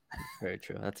 Very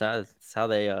true. That's how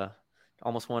they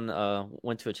almost went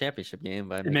to a championship game.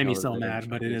 But it made me so mad,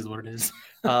 but it is what it is.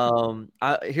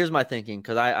 Here's my thinking,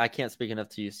 because I can't speak enough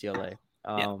to UCLA.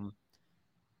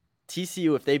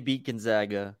 TCU, if they beat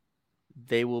Gonzaga,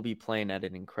 they will be playing at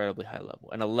an incredibly high level,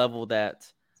 and a level that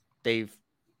they've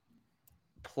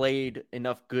played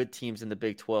enough good teams in the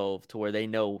Big 12 to where they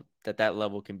know that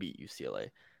level can beat UCLA.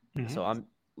 Mm-hmm. So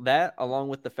that, along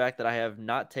with the fact that I have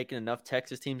not taken enough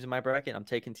Texas teams in my bracket, I'm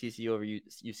taking TCU over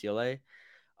UCLA.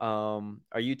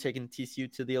 Are you taking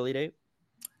TCU to the Elite Eight?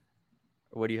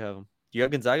 Or what do you have them? Do you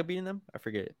have Gonzaga beating them? I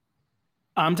forget.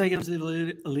 I'm taking them to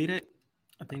the Elite Eight.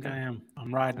 I think I am.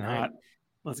 I'm riding hot.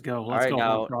 Let's go. Let's go.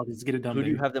 Now, let's get it done. Who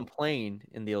do you have them playing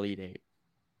in the Elite Eight?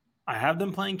 I have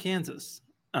them playing Kansas.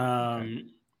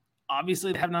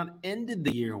 Obviously, they have not ended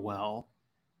the year well,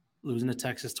 losing to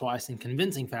Texas twice in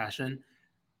convincing fashion.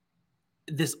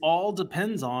 This all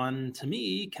depends on, to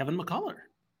me, Kevin McCullough.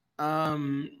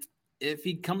 If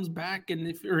he comes back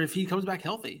if he comes back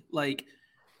healthy. Like,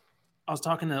 I was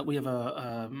talking to, we have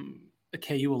a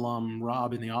KU alum,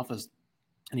 Rob, in the office,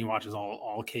 and he watches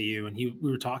all KU, and we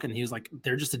were talking, he was like,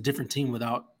 they're just a different team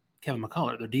without Kevin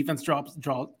McCullough. Their defense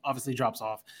obviously drops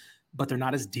off, but they're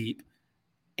not as deep.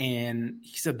 And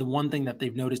he said the one thing that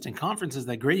they've noticed in conference is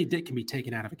that Grady Dick can be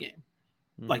taken out of a game,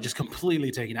 like just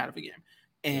completely taken out of a game.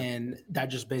 And that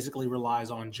just basically relies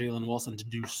on Jalen Wilson to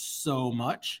do so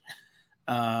much.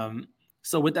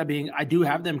 So with that being, I do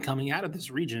have them coming out of this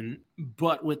region,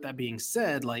 but with that being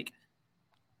said, like,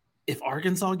 if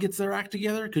Arkansas gets their act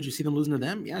together, could you see them losing to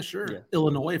them? Yeah, sure. Yeah.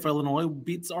 Illinois, if Illinois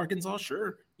beats Arkansas,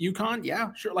 sure. UConn,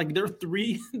 yeah, sure. Like, they're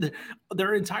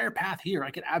their entire path here,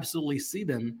 I could absolutely see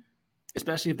them,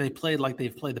 especially if they played like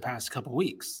they've played the past couple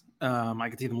weeks. I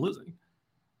could see them losing.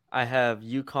 I have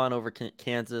UConn over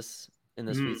Kansas in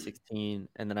the Sweet 16,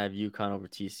 and then I have UConn over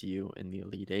TCU in the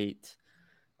Elite Eight.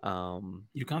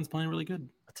 UConn's playing really good.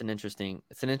 It's an interesting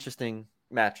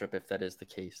matchup if that is the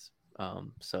case.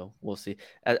 So we'll see.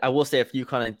 I will say, if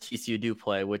UConn and TCU do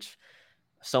play, which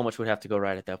so much would have to go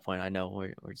right at that point. I know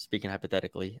we're speaking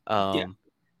hypothetically. Adama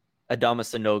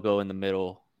Sanogo in the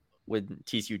middle when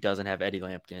TCU doesn't have Eddie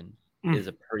Lampkin is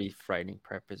a pretty frightening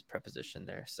preposition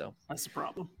there. So that's the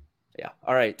problem. Yeah.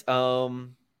 All right.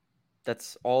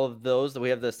 That's all of those. We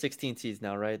have the 16 seeds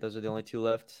now, right? Those are the only two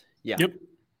left. Yeah. Yep.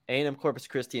 A&M Corpus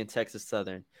Christi and Texas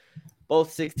Southern,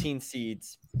 both 16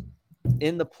 seeds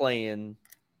in the play-in.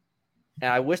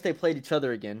 And I wish they played each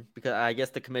other again, because I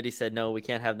guess the committee said, no, we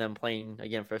can't have them playing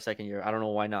again for a second year. I don't know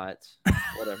why not.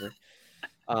 Whatever.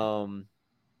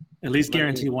 At least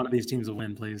guarantee one of these teams will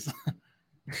win, please.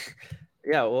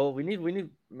 Yeah, well, we need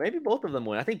maybe both of them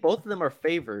win. I think both of them are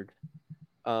favored.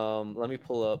 Let me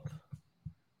pull up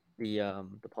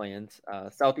the plans.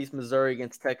 Southeast Missouri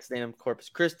against Texas A&M Corpus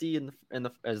Christi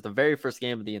as the very first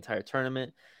game of the entire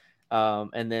tournament.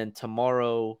 And then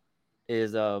tomorrow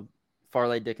is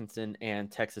Farley Dickinson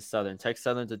and Texas Southern. Texas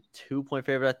Southern's a 2-point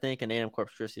favorite, I think, and A&M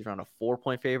Corpus Christi is around a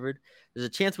 4-point favorite. There's a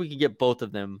chance we could get both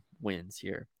of them wins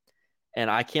here.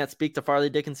 And I can't speak to Farley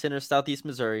Dickinson or Southeast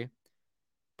Missouri,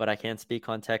 but I can speak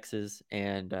on Texas,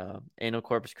 and A&M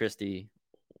Corpus Christi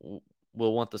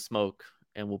will want the smoke,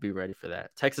 and we'll be ready for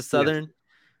that. Texas Southern,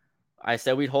 I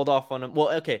said we'd hold off on them.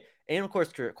 Well, okay, A&M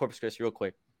Corpus Christi real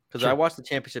quick, because I watched the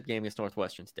championship game against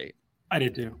Northwestern State. I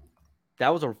did too.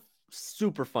 That was a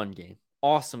super fun game.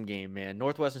 Awesome game, man.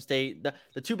 Northwestern State,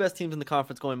 the two best teams in the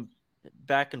conference going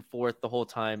back and forth the whole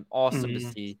time. Awesome to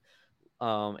see.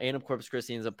 A&M Corpus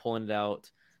Christi ends up pulling it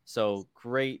out. So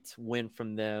great win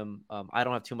from them. I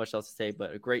don't have too much else to say,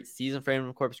 but a great season for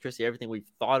A&M Corpus Christi. Everything we've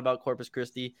thought about Corpus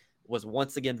Christi was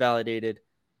once again validated.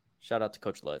 Shout out to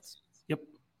Coach Lutz. Yep.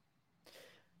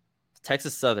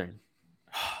 Texas Southern.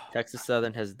 Texas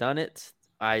Southern has done it.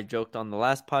 I joked on the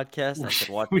last podcast. I said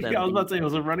watch them. I was about to say it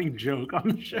was a running joke on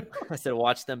the show. I said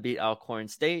watch them beat Alcorn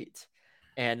State,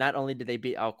 and not only did they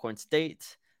beat Alcorn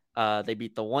State, they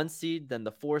beat the 1 seed, then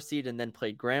the 4 seed, and then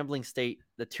played Grambling State,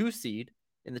 the 2 seed,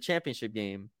 in the championship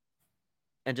game,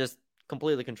 and just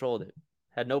completely controlled it.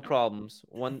 Had no problems.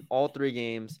 Won all 3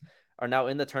 games. Are now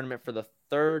in the tournament for the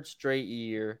 3rd straight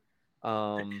year.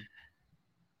 And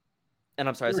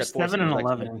I'm sorry, I said 4 7 and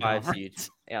 11 in 5 seed.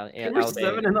 Yeah, and we're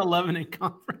 7 and 11 in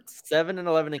conference. 7 and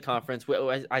 11 in conference.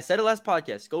 I said it last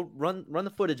podcast. Go run the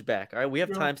footage back. All right, we have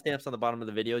timestamps on the bottom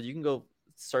of the videos. You can go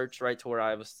search right to where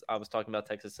I was talking about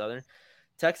Texas Southern.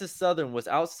 Texas Southern was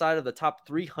outside of the top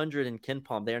 300 in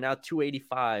KenPom. They are now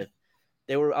 285.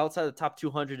 They were outside the top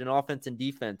 200 in offense and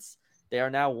defense. They are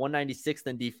now 196th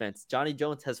in defense. Johnny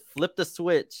Jones has flipped a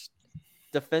switch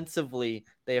defensively.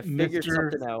 They have figured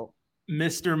something out.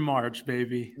 Mr. March,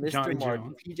 baby. Mr. Johnny March.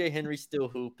 Jones. PJ Henry still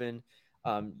hooping.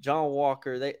 John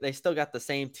Walker, they still got the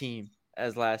same team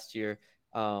as last year.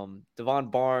 Devon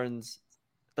Barnes,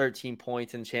 13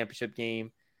 points in the championship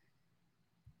game.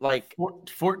 Like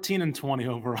 14 and 20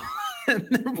 overall.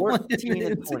 And 14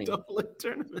 and 20.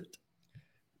 Tournament.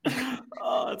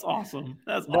 Oh, that's awesome.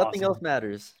 That's Nothing awesome. else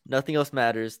matters. Nothing else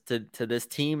matters to this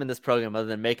team and this program other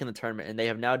than making the tournament. And they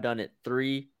have now done it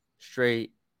 3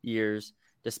 straight years,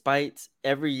 despite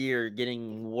every year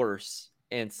getting worse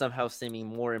and somehow seeming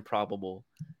more improbable.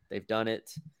 They've done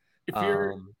it.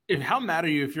 How mad are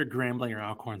you if you're Grambling or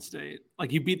Alcorn State?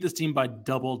 Like, you beat this team by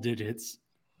double digits.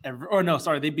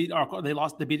 Alcorn beat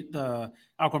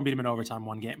them in overtime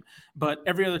 1 game, but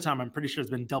every other time I'm pretty sure it's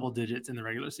been double digits in the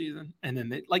regular season. And then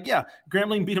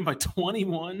Grambling beat them by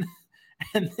 21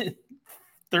 and then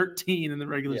 13 in the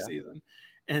regular season,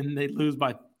 and they lose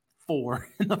by 4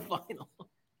 in the final.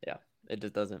 Yeah, it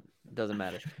just doesn't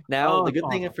matter. Now the good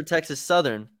thing for Texas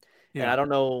Southern, and I don't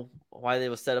know why they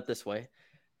were set up this way.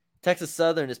 Texas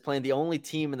Southern is playing the only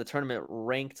team in the tournament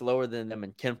ranked lower than them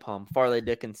in KenPom. Farley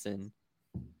Dickinson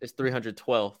is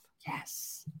 312th.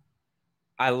 Yes.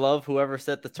 I love whoever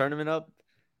set the tournament up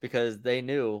because they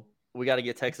knew we got to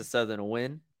get Texas Southern a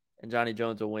win and Johnny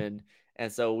Jones a win.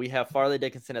 And so we have Farley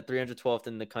Dickinson at 312th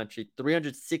in the country,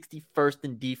 361st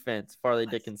in defense, Farley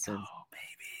Dickinson. Oh,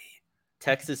 baby.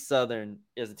 Texas Southern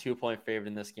is a 2-point favorite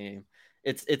in this game.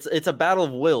 It's a battle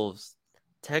of wills.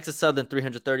 Texas Southern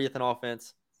 330th in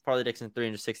offense, Farley Dickinson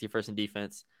 361st in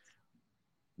defense.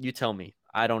 You tell me.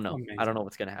 I don't know. Amazing. I don't know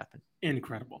what's going to happen.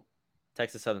 Incredible.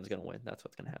 Texas Southern's going to win. That's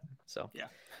what's going to happen. So, yeah.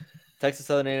 Texas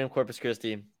Southern A&M Corpus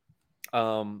Christi. I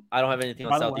don't have anything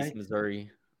on Southeast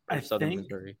Missouri or Southern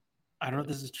Missouri. I don't know if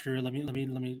this is true. Let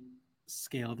me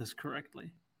scale this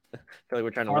correctly. I feel like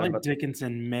we're trying to Farley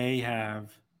Dickinson may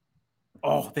have.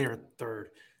 Oh, they are 3rd.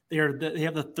 They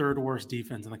have the 3rd worst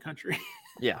defense in the country.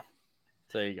 Yeah.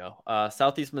 So there you go.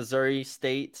 Southeast Missouri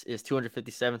State is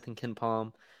 257th in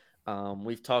KenPom.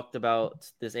 We've talked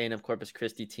about this A&M Corpus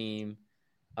Christi team.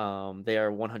 They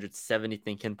are 170th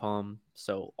in KenPom.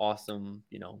 So awesome,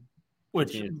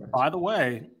 Which, by the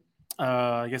way,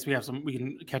 I guess we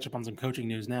can catch up on some coaching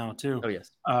news now too. Oh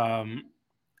yes.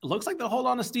 It looks like they'll hold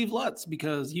on to Steve Lutz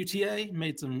because UTA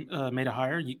made a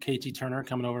hire. KT Turner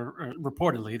coming over.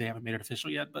 Reportedly, they haven't made it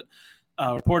official yet, but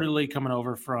reportedly coming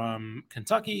over from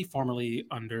Kentucky, formerly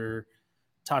under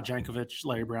Todd Jankovic,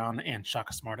 Larry Brown, and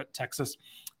Shaka Smart at Texas.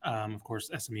 Of course,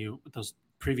 SMU with those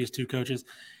previous 2 coaches.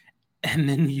 And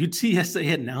then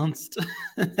UTSA announced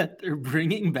that they're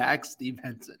bringing back Steve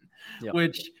Henson,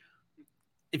 which,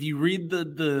 if you read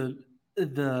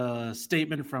the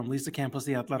statement from Lisa Campos,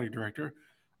 the athletic director,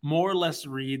 more or less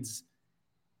reads,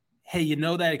 "Hey, you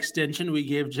know that extension we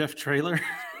gave Jeff Traylor?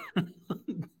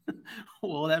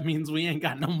 Well, that means we ain't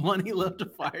got no money left to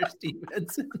fire Steve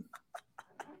Henson."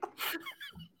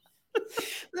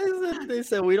 They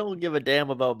said we don't give a damn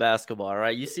about basketball, all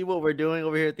right? You see what we're doing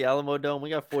over here at the Alamo Dome? We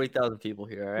got 40,000 people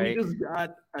here, all right? We just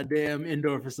got a damn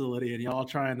indoor facility, and y'all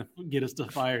trying to get us to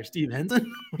fire Steve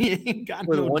Henson. We ain't got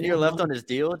with 1 year left on his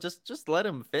deal. Just let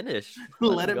him finish.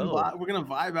 Let him go. We're gonna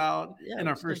vibe out in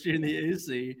our first year in the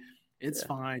AAC. It's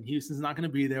fine. Houston's not gonna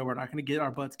be there. We're not gonna get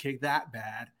our butts kicked that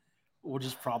bad. We'll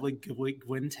just probably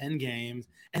win 10 games,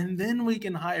 and then we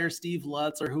can hire Steve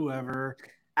Lutz or whoever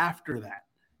after that.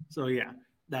 So yeah,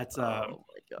 that's that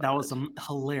was some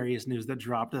hilarious news that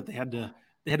dropped, that they had to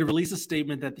release a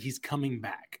statement that he's coming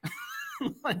back.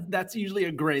 That's usually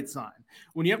a great sign.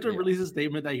 When you have to release a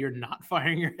statement that you're not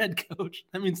firing your head coach,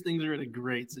 that means things are in a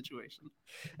great situation.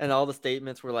 And all the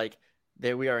statements were like,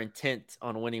 "There, we are intent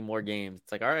on winning more games."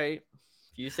 It's like, all right,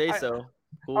 if you say so.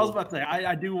 Cool. I was about to say,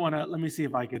 I do want to. Let me see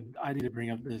if I need to bring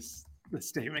up this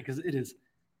statement because it is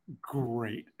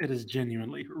great. It is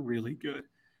genuinely really good.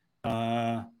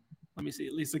 Let me see.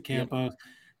 Lisa Campos.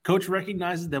 Coach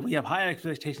recognizes that we have high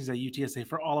expectations at UTSA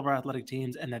for all of our athletic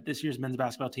teams and that this year's men's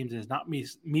basketball team does not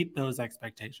meet those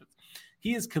expectations.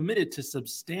 He is committed to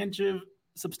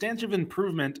substantive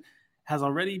improvement, has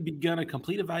already begun a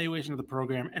complete evaluation of the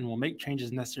program, and will make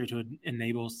changes necessary to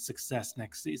enable success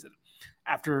next season.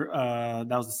 After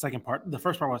that was the second part. The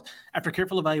first part was after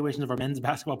careful evaluation of our men's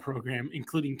basketball program,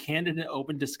 including candid and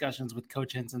open discussions with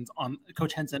Coach Henson on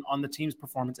the team's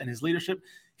performance and his leadership,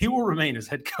 he will remain as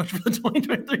head coach for the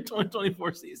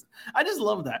 2023-2024 season. I just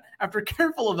love that. After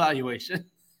careful evaluation,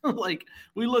 like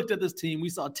we looked at this team, we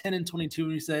saw 10-22, and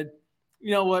we said,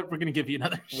 you know what, we're going to give you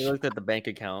another shot. We looked at the bank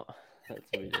account. That's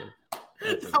what we did.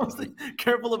 That was the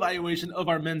careful evaluation of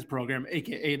our men's program,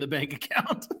 aka the bank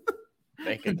account.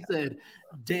 And said,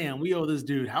 damn, we owe this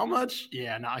dude how much?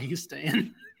 Yeah, nah, he's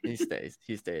staying. He stays.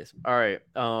 All right.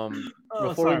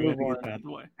 Before we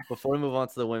move on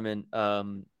to the women,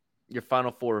 your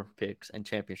final 4 picks and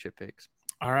championship picks.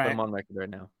 All right. Put them on record right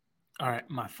now. All right.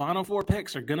 My final 4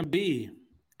 picks are going to be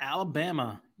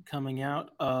Alabama coming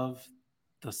out of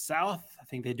the South. I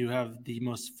think they do have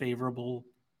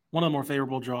one of the more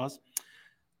favorable draws.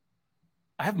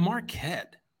 I have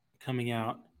Marquette coming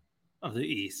out of the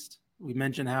East. We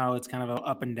mentioned how it's kind of an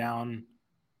up and down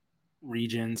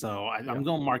region, so I'm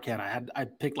going Marquette. I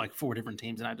picked like 4 different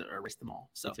teams and I had to erase them all.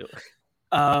 So,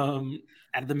 out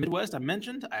of the Midwest, I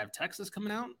mentioned I have Texas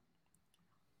coming out,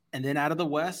 and then out of the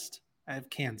West, I have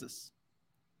Kansas.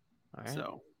 All right.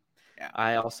 So, yeah.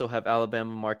 I also have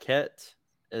Alabama, Marquette.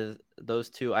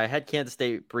 Those 2. I had Kansas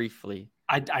State briefly.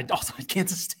 I also had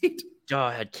Kansas State. Oh,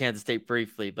 I had Kansas State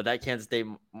briefly, but that Kansas State,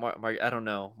 Mark, I don't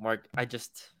know, Mark. I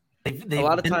just. They've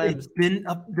ended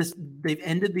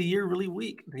the year really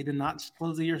weak. They did not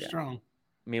close the year strong.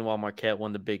 Meanwhile, Marquette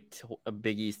won the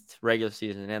Big East regular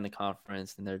season and the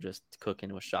conference, and they're just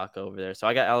cooking with Shaka over there. So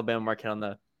I got Alabama, Marquette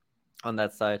on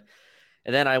that side,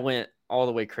 and then I went all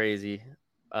the way crazy.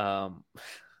 I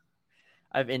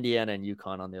have Indiana and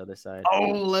UConn on the other side. Oh,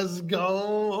 let's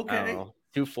go! Okay,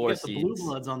 2 4 seeds. The Blue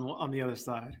Bloods on the other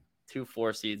side. 2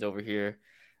 4 seeds over here.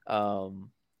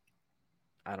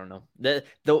 I don't know.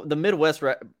 The Midwest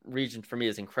region for me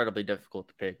is incredibly difficult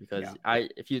to pick because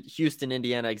Houston,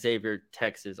 Indiana, Xavier,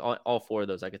 Texas, all 4 of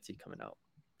those I could see coming out.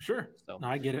 Sure. So no,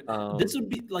 I get it. This would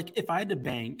be like if I had to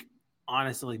bank,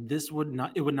 honestly, it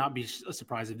would not be a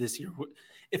surprise if this year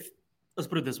let's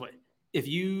put it this way. If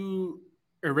you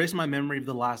erase my memory of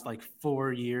the last like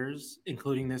 4 years,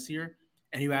 including this year,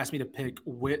 and you asked me to pick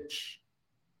which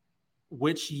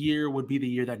year would be the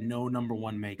year that no number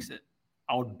 1 makes it,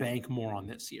 I would bank more on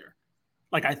this year.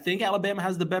 Like I think Alabama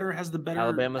has the better.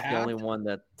 Alabama's path. The only one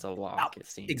that's a lock. It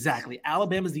seems exactly.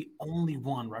 Alabama's the only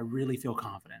one where I really feel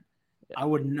confident. Yeah. I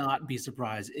would not be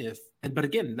surprised if. But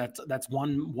again, that's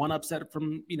one upset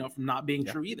from not being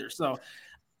true either. So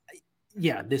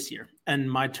yeah, this year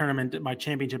and my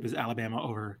championship is Alabama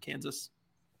over Kansas.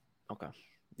 Okay.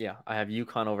 Yeah, I have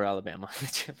UConn over Alabama in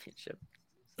the championship.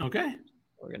 Okay.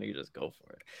 We're going to just go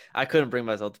for it. I couldn't bring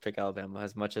myself to pick Alabama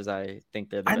as much as I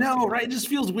think they're the best team. Right? It just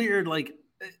feels weird. Like,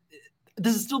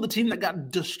 this is still the team that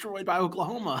got destroyed by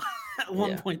Oklahoma at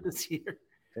one point this year.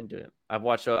 Couldn't do it. I've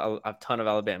watched a ton of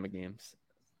Alabama games.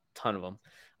 Ton of them.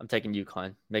 I'm taking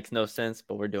UConn. Makes no sense,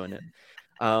 but we're doing it.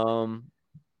 All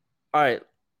right.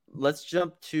 Let's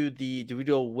jump to do we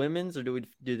do women's or do we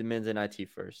do the men's NIT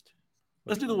first?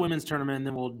 Let's do the women's tournament, and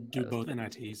then we'll do both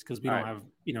NITs because we don't have,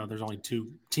 there's only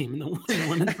 2 teams in the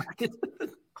women's bracket.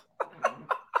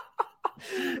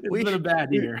 It's been a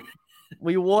bad year.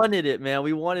 We wanted it, man.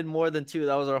 We wanted more than 2.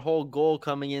 That was our whole goal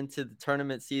coming into the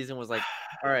tournament season was like,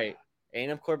 all right,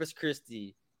 A&M Corpus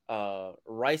Christi,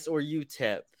 Rice or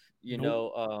UTEP,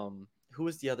 who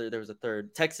was the other? There was a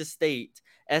third. Texas State,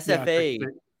 SFA. Yeah,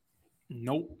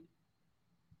 nope.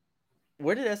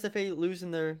 Where did SFA lose in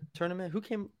their tournament? Who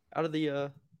came out of the I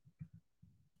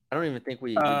don't even think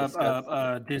we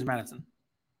discussed. James Madison.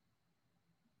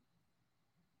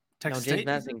 Texas State?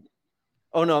 Madison.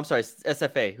 Oh no, I'm sorry.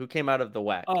 SFA. Who came out of the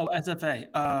WAC? Oh, SFA.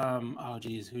 Oh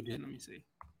geez, who did? Let me see.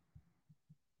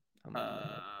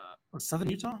 Was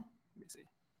Southern Utah? Let me see.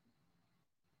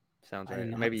 Sounds right.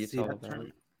 Maybe Utah.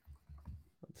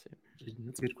 Let's see.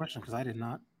 That's a good question because I did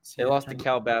not. They lost to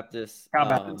Cal Baptist.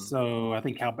 So I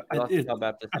think Cal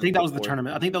Baptist. I think that was the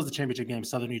tournament. I think that was the championship game.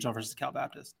 Southern Utah versus Cal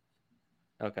Baptist.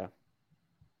 Okay.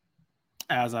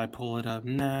 As I pull it up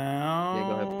now. Yeah,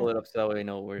 go ahead. Pull it up so we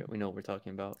know what we're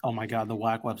talking about. Oh my God, the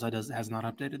WAC website has not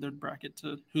updated their bracket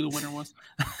to who the winner was.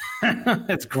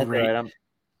 That's great. Right.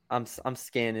 I'm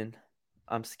scanning.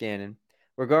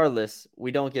 Regardless, we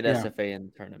don't get SFA in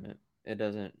the tournament. It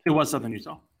doesn't. It was Southern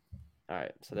Utah. All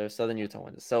right, so there's Southern Utah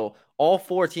wins. So all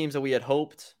 4 teams that we had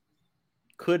hoped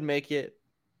could make it,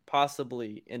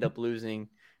 possibly end up losing.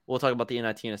 We'll talk about the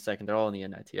NIT in a second. They're all in the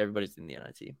NIT. Everybody's in the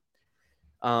NIT.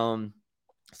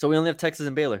 So we only have Texas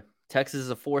and Baylor. Texas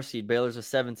is a 4 seed. Baylor's a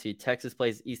 7 seed. Texas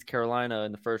plays East Carolina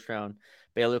in the first round.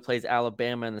 Baylor plays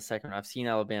Alabama in the second round. I've seen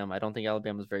Alabama. I don't think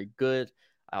Alabama is very good.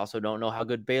 I also don't know how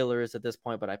good Baylor is at this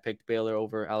point, but I picked Baylor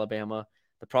over Alabama.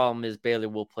 The problem is Baylor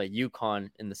will play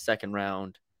UConn in the second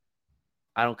round.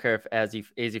 I don't care if Azzi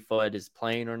Fudd is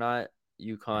playing or not.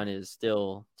 UConn is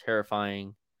still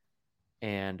terrifying,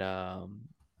 and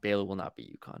Baylor will not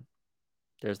beat UConn.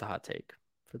 There's the hot take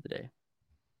for the day.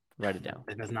 Write it down.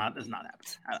 It does not happen.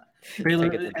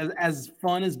 Baylor, as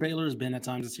fun as Baylor has been at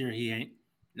times this year, he ain't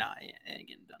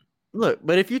getting done. Look,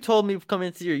 but if you told me coming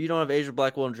into the year you don't have Asia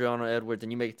Blackwell and Driano Edwards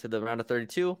and you make it to the round of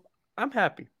 32, I'm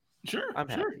happy. I'm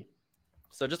happy.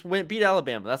 So just beat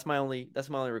Alabama. That's my only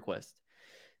request.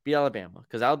 Beat Alabama,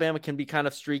 because Alabama can be kind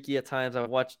of streaky at times. I've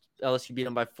watched LSU beat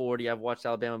them by 40. I've watched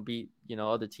Alabama beat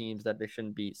other teams that they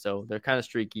shouldn't beat. So they're kind of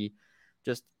streaky.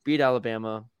 Just beat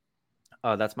Alabama.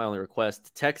 That's my only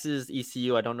request. Texas,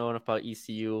 ECU. I don't know enough about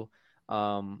ECU.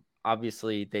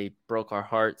 Obviously, they broke our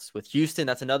hearts with Houston.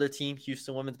 That's another team,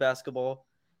 Houston women's basketball.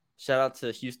 Shout out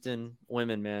to Houston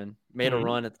women, man. Made a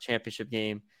run at the championship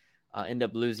game. Ended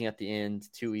up losing at the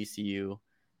end to ECU.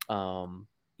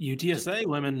 UTSA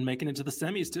women making it to the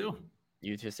semis, too.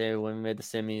 UTSA women made the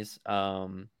semis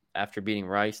after beating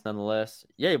Rice, nonetheless.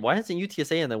 Yeah, why isn't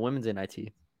UTSA in the women's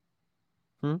NIT?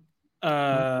 Expand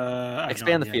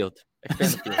the field.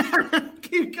 Expand the field.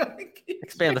 Keep going.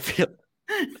 Expand the field.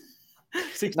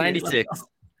 96.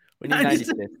 We need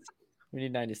 96. We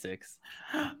need 96.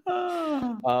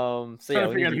 So yeah,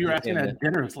 I figured you were asking that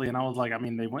generously, and I was like, I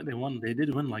mean, they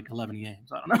did win like 11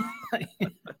 games. I don't know.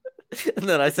 And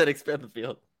then I said expand the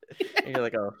field. And you're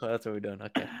like, oh, that's what we're doing.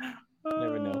 Okay.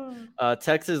 Never know.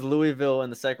 Texas, Louisville in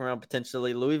the second round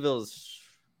potentially. Louisville's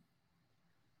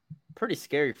pretty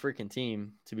scary freaking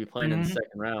team to be playing in the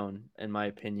second round, in my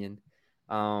opinion.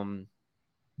 The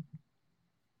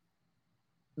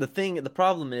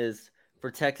problem is for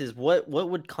Texas, what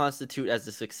would constitute as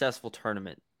a successful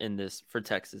tournament for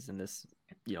Texas in this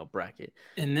bracket?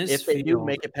 If they do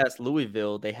make it past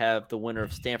Louisville, they have the winner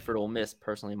of Stanford, Ole Miss.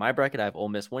 Personally, in my bracket, I have Ole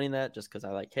Miss winning that just because I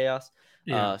like chaos.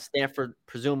 Yeah. Stanford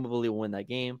presumably will win that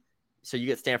game. So you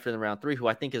get Stanford in round 3, who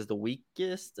I think is the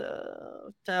weakest.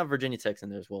 To have Virginia Tech in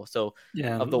there as well. So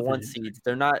of the 1 seeds,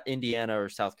 they're not Indiana or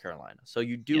South Carolina. So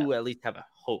you do at least have a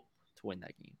hope to win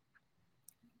that game.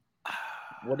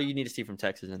 What do you need to see from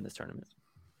Texas in this tournament?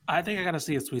 I think I got to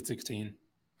see a Sweet 16.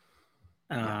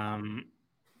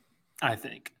 I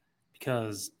think,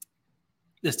 because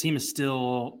this team is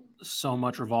still so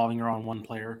much revolving around one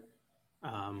player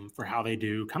for how they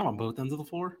do kind of on both ends of the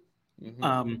floor.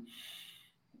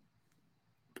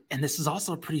 And this is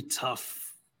also a pretty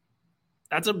tough.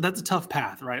 That's a tough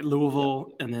path, right?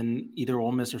 Louisville and then either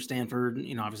Ole Miss or Stanford.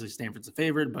 Obviously Stanford's a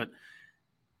favorite, but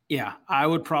yeah, I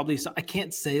would probably. I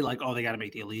can't say like, oh, they got to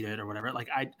make the Elite Eight or whatever. Like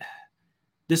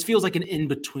this feels like an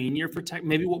in-between year for Texas.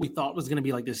 Maybe what we thought was going to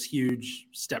be like this huge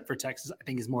step for Texas, I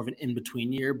think is more of an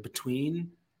in-between year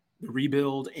between the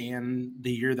rebuild and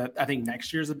the year that I think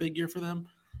next year is a big year for them.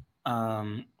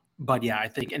 But yeah, I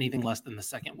think anything less than the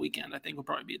second weekend, I think will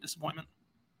probably be a disappointment.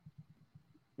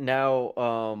 Now,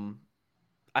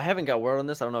 I haven't got word on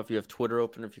this. I don't know if you have Twitter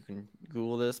open, if you can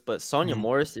Google this, but Sonia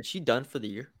Morris, is she done for the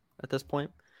year at this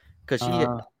point? Because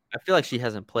I feel like she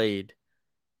hasn't played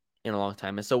in a long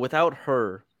time. And so without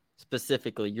her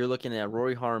specifically, you're looking at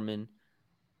Rory Harmon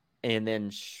and then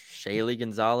Shaylee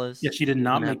Gonzalez. Yeah, she did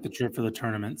not make the trip for the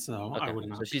tournament, so okay, I would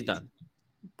not. So she's done.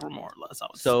 More or less, I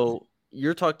would say.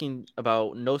 You're talking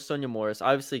about no Sonia Morris.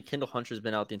 Obviously, Kendall Hunter's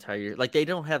been out the entire year. Like, they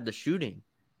don't have the shooting.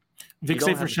 Vic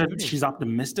Safer said she's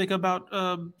optimistic about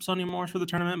Sonia Morris for the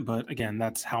tournament, but again,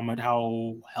 that's how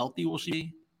healthy will she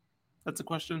be? That's a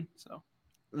question. So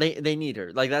they need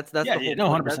her. Like that's yeah, the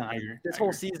whole 100%. I agree. This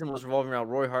whole season was revolving around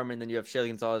Roy Harmon. Then you have Shaylee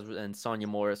Gonzalez and Sonia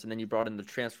Morris, and then you brought in the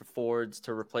transfer forwards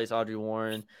to replace Audrey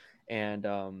Warren and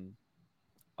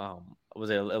was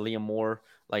it Aaliyah Moore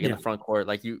in the front court.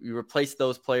 Like you replace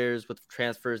those players with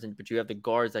transfers, but you have the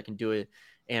guards that can do it.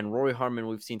 And Rory Harmon,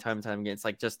 we've seen time and time again. It's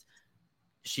like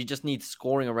she just needs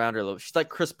scoring around her a little. She's like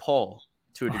Chris Paul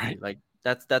to a degree. Right. Like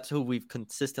that's who we've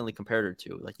consistently compared her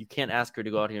to. Like you can't ask her to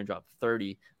go out here and drop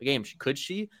 30 a game. Could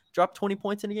she drop 20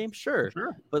 points in a game? Sure.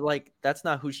 But like that's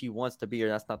not who she wants to be, or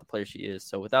that's not the player she is.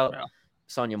 So without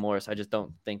Sonia Morris, I just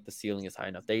don't think the ceiling is high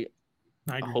enough. I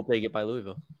hope they get by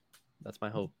Louisville. That's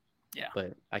my hope. Yeah.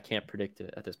 But I can't predict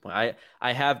it at this point.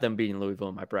 I have them beating Louisville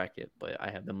in my bracket, but I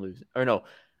have them losing. Or no,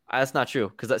 that's not true.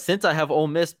 Because since I have Ole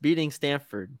Miss beating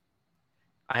Stanford,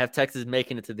 I have Texas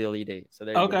making it to the Elite Eight. So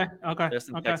there you go. There's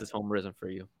some Texas homerism for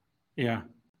you. Yeah.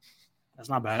 That's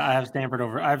not bad. I have Stanford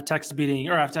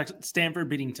Stanford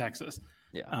beating Texas.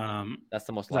 Yeah. That's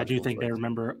the most logical.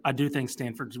 I do think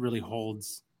Stanford really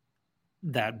holds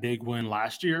that big win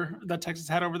last year that Texas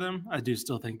had over them. I do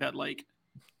still think that like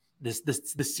this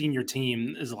senior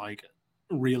team is like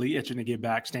really itching to get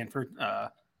back Stanford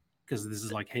because this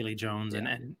is like Haley Jones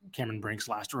and Cameron Brink's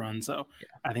last run. So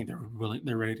I think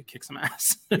they're ready to kick some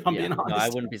ass. If I'm being honest. No, I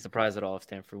wouldn't be surprised at all if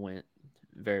Stanford went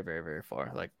very, very, very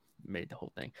far. Like made the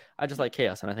whole thing. I just like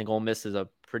chaos, and I think Ole Miss is a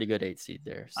pretty good 8 seed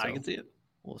there. So I can see it.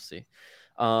 We'll see.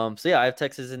 So yeah, I have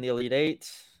Texas in the Elite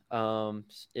Eight.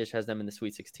 Ish has them in the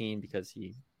Sweet 16 because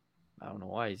I don't know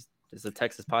why it's a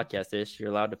Texas podcast. Ish, you're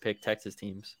allowed to pick Texas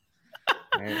teams.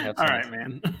 All right,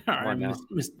 man. All right,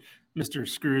 Mr.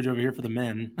 Scrooge over here for the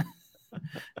men.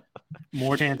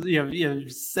 More chances. You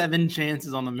have 7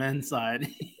 chances on the men's side.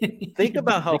 Think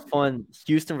about how fun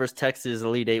Houston versus Texas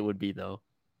Elite Eight would be, though.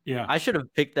 Yeah, I should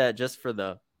have picked that just for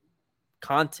the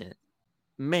content.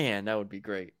 Man, that would be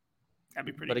great. That'd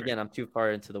be pretty. But again, I'm too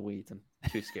far into the weeds. I'm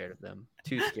too scared of them.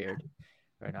 Too scared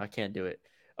right now. I can't do it.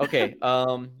 Okay.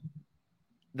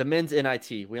 The men's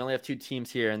NIT. We only have 2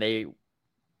 teams here, and they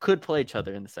could play each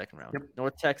other in the second round. Yep.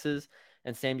 North Texas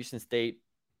and Sam Houston State.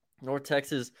 North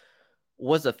Texas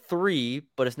was a 3,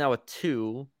 but it's now a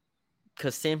 2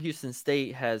 because Sam Houston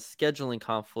State has scheduling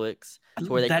conflicts to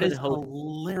where they couldn't host.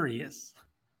 Hilarious.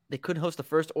 They couldn't host the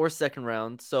first or second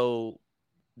round, so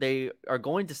they are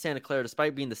going to Santa Clara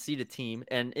despite being the seeded team.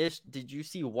 And Ish, did you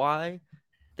see why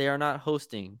they are not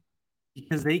hosting?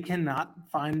 Because they cannot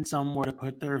find somewhere to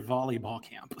put their volleyball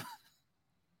camp.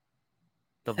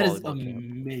 That is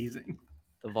amazing.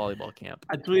 The volleyball camp.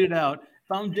 I tweeted out,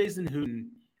 if I'm Jason Hooten,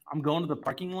 I'm going to the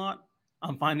parking lot,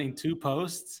 I'm finding 2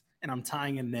 posts, and I'm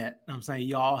tying a net. And I'm saying,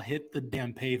 y'all hit the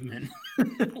damn pavement.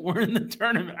 We're in the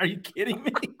tournament. Are you kidding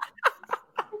me?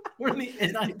 We're in the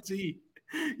NIT.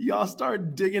 Y'all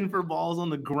start digging for balls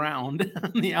on the ground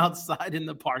on the outside in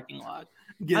the parking lot.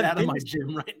 Get out of my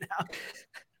gym right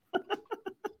now.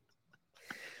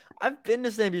 I've been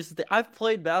to Sam Houston State. I've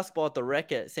played basketball at the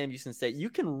rec at Sam Houston State. You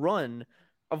can run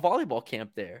a volleyball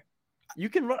camp there. You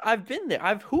can run. I've been there.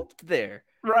 I've hooped there.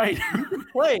 Right. You can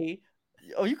play.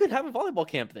 Oh, you could have a volleyball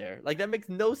camp there. Like that makes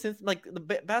no sense. Like the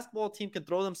basketball team can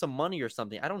throw them some money or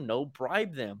something. I don't know.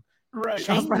 Bribe them. Right.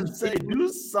 I was about to say, do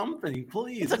something,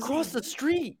 please. It's across the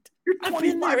street. I've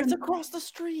been there. It's across the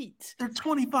street. They're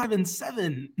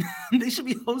 25-7. They should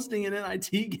be hosting an NIT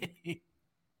game.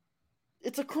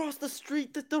 It's across the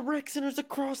street. The rec center's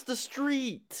across the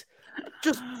street.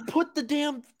 Just put the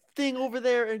damn thing over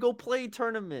there and go play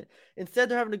tournament. Instead,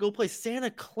 they're having to go play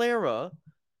Santa Clara.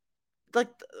 Like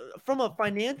from a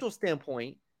financial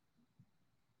standpoint,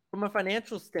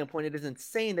 it is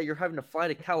insane that you're having to fly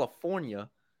to California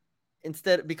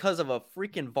instead because of a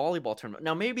freaking volleyball tournament.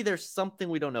 Now, maybe there's something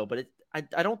we don't know, but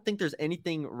I don't think there's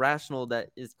anything rational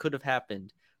that could have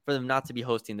happened for them not to be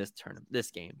hosting this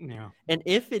game. Yeah. And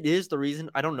if it is the reason,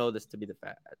 I don't know this to be the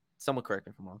fact. Someone correct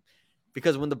me if I'm wrong.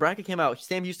 Because when the bracket came out,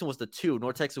 Sam Houston was the 2,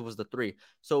 North Texas was the 3.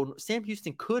 So Sam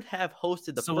Houston could have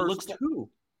hosted the first 2.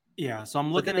 Yeah, so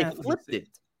I'm looking at. They flipped it.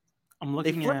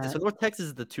 They flipped it. So North Texas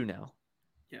is the 2 now.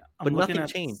 Yeah, but nothing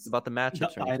changed about the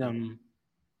matchups.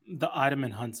 The item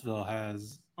in Huntsville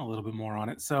has a little bit more on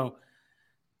it. So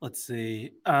let's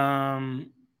see.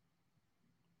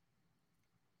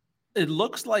 It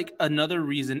looks like another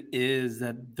reason is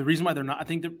that the reason why they're not. I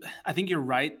think you're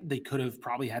right. They could have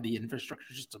probably had the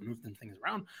infrastructure just to move them things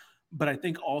around. But I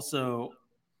think also,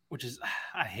 which is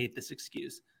I hate this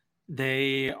excuse.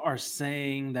 They are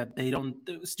saying that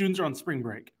the students are on spring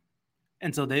break.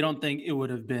 And so they don't think it would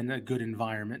have been a good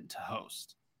environment to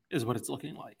host, is what it's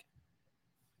looking like.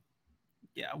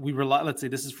 Yeah, let's see,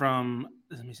 this is from,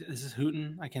 this is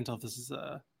Hooten. I can't tell if this is,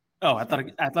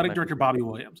 athletic director Bobby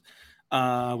Williams.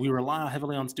 We rely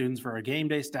heavily on students for our game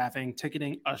day staffing,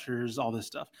 ticketing, ushers, all this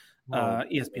stuff.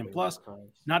 ESPN Plus,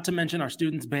 not to mention our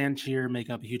students band cheer make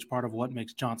up a huge part of what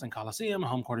makes Johnson Coliseum a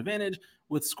home court advantage.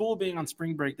 With school being on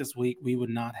spring break this week, we would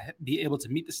not be able to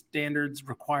meet the standards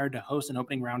required to host an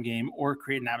opening round game or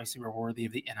create an atmosphere worthy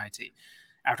of the NIT.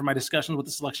 After my discussions with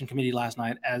the selection committee last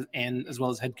night, as well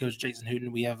as head coach Jason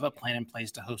Hooten, we have a plan in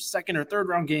place to host second or third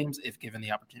round games if given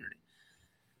the opportunity.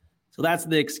 So that's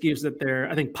the excuse that they're,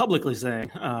 I think, publicly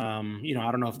saying. I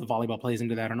don't know if the volleyball plays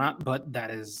into that or not, but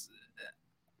that is,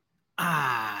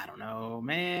 I don't know,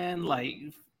 man. Like,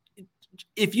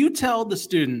 if you tell the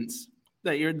students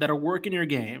that are working your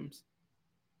games,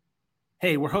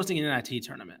 hey, we're hosting an NIT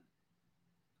tournament.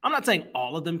 I'm not saying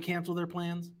all of them cancel their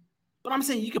plans, but I'm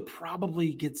saying you could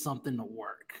probably get something to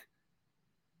work.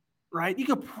 right? You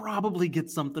could probably get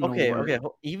something. Okay.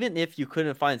 Even if you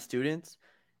couldn't find students,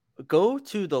 go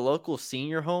to the local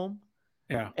senior home.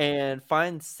 Yeah. And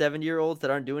find 70-year-olds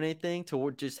that aren't doing anything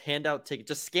to just hand out tickets,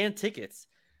 just scan tickets.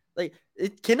 Like,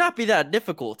 it cannot be that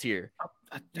difficult here.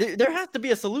 There has to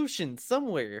be a solution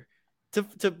somewhere to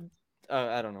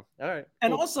I don't know. All right.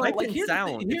 And cool. also, pipe like, in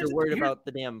sound if you're worried about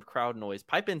the damn crowd noise.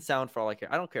 Pipe in sound for all I care.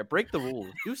 I don't care. Break the rules.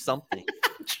 Do something.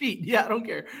 Cheat. Yeah, I don't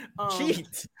care.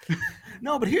 Cheat.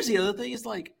 No, but here's the other thing. It's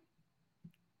like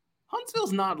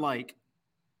Huntsville's not like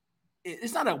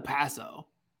it's not El Paso.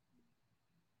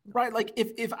 Right, like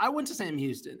if I went to Sam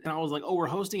Houston and I was like, "Oh, we're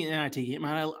hosting an NIT game,"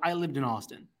 and I lived in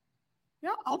Austin,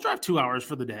 yeah, I'll drive 2 hours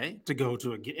for the day to go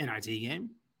to a NIT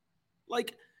game.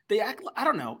 Like they act, I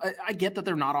don't know. I get that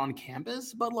they're not on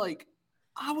campus, but like,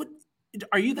 I would.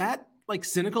 Are you that like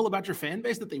cynical about your fan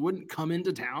base that they wouldn't come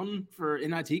into town for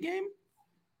an NIT game?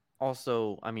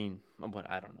 Also, I mean, what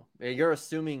I don't know. You're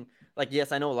assuming, like,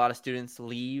 yes, I know a lot of students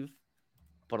leave,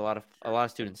 but a lot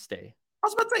of students stay. I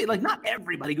was about to say, like, not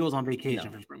everybody goes on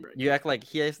vacation for spring break. You act like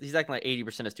he's acting like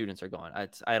 80% of students are gone.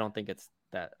 I don't think it's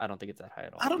that. I don't think it's that high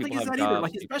at all. I don't think it's that either.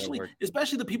 Like,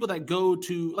 especially the people that go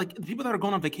to, like, the people that are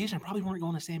going on vacation probably weren't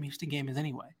going to Sam Houston games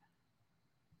anyway.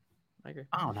 I agree.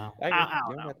 I don't know. I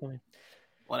don't know.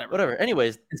 Whatever.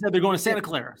 Anyways, instead they're going to Santa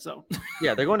Clara. So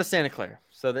yeah, they're going to Santa Clara.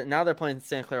 So that now they're playing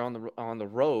Santa Clara on the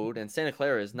road, and Santa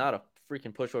Clara is not a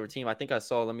freaking pushover team. I think I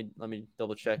saw. Let me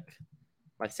double check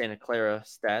my Santa Clara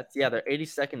stats. Yeah, they're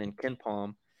 82nd in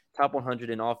KenPom, top 100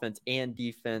 in offense and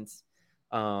defense.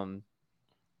 They've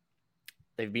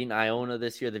beaten Iona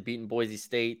this year. They've beaten Boise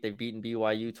State. They've beaten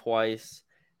BYU twice.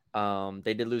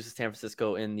 They did lose to San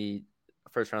Francisco in the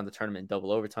first round of the tournament in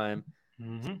double overtime.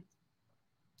 Mm-hmm.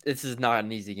 This is not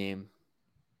an easy game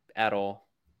at all.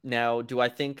 Now, do I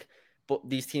think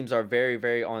these teams are very,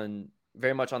 very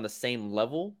much on the same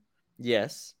level?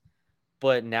 Yes.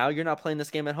 But now you're not playing this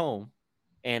game at home.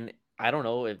 And I don't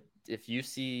know if you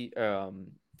see or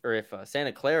if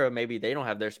Santa Clara, maybe they don't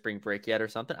have their spring break yet or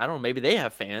something. I don't know. Maybe they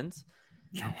have fans.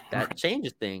 That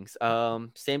changes things.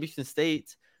 Sam Houston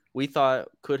State, we thought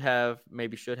should have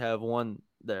won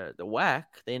the WAC.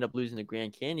 They end up losing to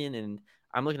Grand Canyon, and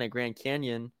I'm looking at Grand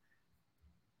Canyon.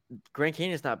 Grand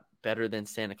Canyon is not better than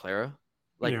Santa Clara.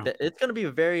 It's going to be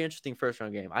a very interesting first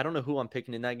round game. I don't know who I'm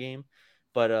picking in that game,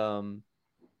 but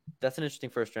that's an interesting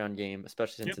first round game,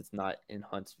 especially since it's not in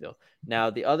Huntsville. Now,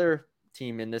 the other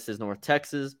team in this is North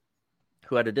Texas,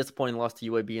 who had a disappointing loss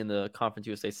to UAB in the Conference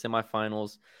USA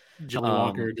semifinals. Jelly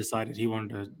Walker decided he wanted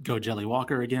to go Jelly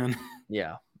Walker again.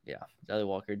 Yeah. Jelly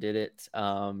Walker did it.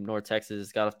 North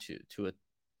Texas got up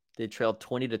they trailed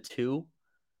 20-2.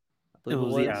 I believe it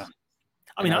was. Yeah.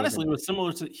 I mean, honestly, it was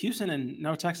similar to Houston and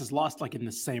North Texas lost like in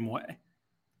the same way.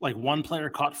 Like one player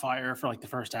caught fire for like the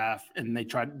first half, and they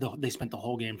spent the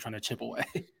whole game trying to chip away.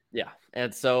 Yeah,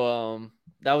 and so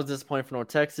that was disappointing for North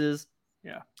Texas.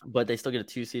 Yeah, but they still get a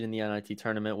 2 seed in the NIT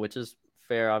tournament, which is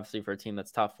fair, obviously, for a team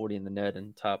that's top 40 in the net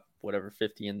and top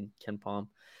 50 in KenPom.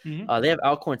 Mm-hmm. They have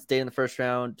Alcorn State in the first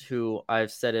round, who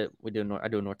I've said it. I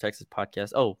do a North Texas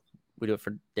podcast. Oh, we do it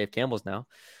for Dave Campbell's now.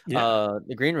 Yeah.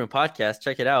 The Green Room podcast.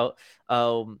 Check it out.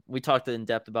 We talked in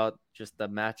depth about just the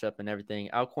matchup and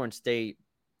everything. Alcorn State.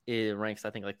 It ranks,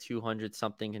 I think, like 200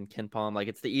 something in KenPom. Like,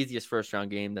 it's the easiest first round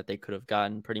game that they could have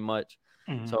gotten, pretty much.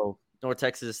 Mm-hmm. So North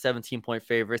Texas is 17-point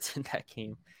favorites in that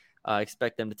game.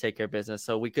 Expect them to take care of business.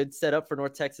 So we could set up for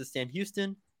North Texas, Sam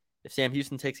Houston, if Sam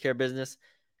Houston takes care of business.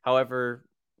 However,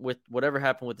 with whatever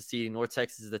happened with the seeding, North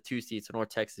Texas is the 2 seed, so North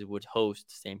Texas would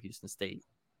host Sam Houston State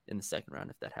in the second round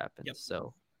if that happens. Yep.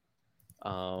 So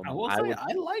I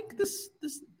like this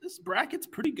bracket's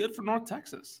pretty good for North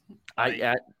Texas.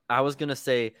 I was gonna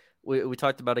say we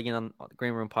talked about it again on the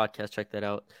Green Room podcast. Check that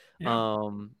out. Yeah.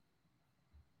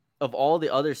 Of all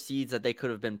the other seeds that they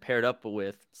could have been paired up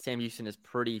with, Sam Houston is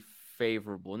pretty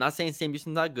favorable. Not saying Sam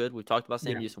Houston's not good. We've talked about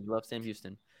Sam Houston. We love Sam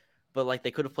Houston, but like they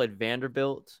could have played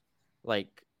Vanderbilt.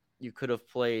 Like you could have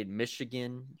played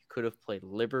Michigan. You could have played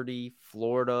Liberty,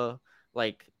 Florida,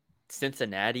 like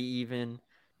Cincinnati, even.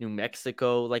 New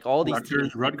Mexico, like all these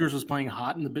teams. Rutgers was playing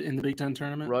hot in the Big Ten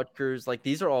tournament. Rutgers, like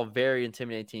these are all very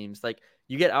intimidating teams. Like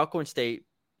you get Alcorn State,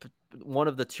 one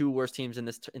of the 2 worst teams in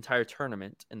this entire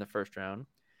tournament in the first round,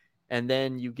 and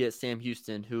then you get Sam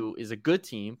Houston, who is a good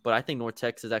team, but I think North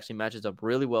Texas actually matches up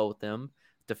really well with them.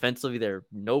 Defensively, they're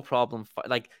no problem.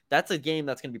 Like that's a game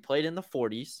that's going to be played in the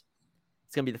 40s.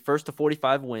 It's going to be the first to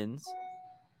 45 wins.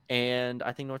 And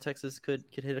I think North Texas could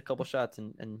hit a couple shots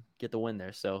and get the win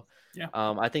there. So,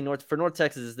 I think for North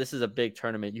Texas, this is a big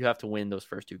tournament. You have to win those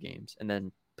first 2 games and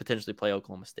then potentially play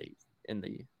Oklahoma State in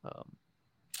the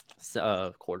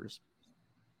quarters.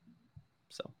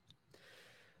 So,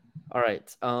 All right.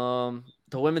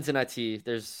 The women's NIT,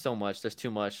 there's so much. There's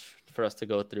too much for us to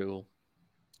go through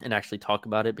and actually talk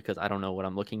about it because I don't know what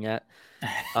I'm looking at.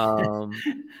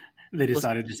 They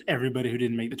decided just everybody who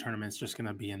didn't make the tournament is just going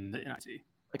to be in the NIT.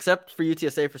 Except for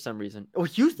UTSA for some reason. Oh,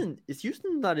 Houston. Is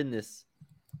Houston not in this?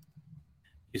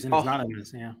 Houston is not in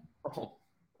this, yeah. Oh.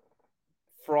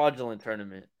 Fraudulent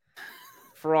tournament.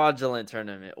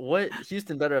 What?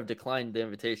 Houston better have declined the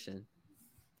invitation.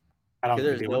 I don't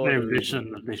think they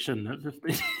shouldn't have. They should not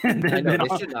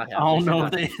have. I don't know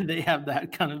if they have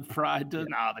that kind of pride. They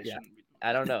shouldn't be.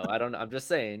 I don't know. I'm just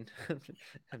saying.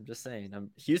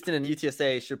 Houston and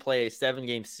UTSA should play a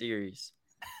 7-game series.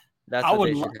 That's what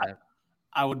they should have.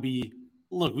 I would be.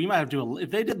 Look, we might have to. If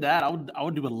they did that, I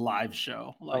would do a live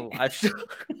show. Live show.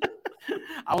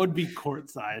 I would be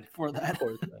courtside for that.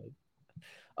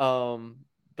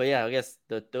 But yeah, I guess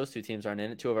those two teams aren't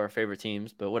in it. Two of our favorite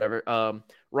teams, but whatever.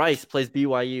 Rice plays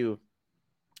BYU.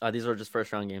 These are just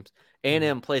first round games.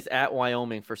 A&M plays at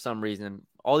Wyoming for some reason.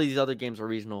 All these other games are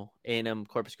regional. A&M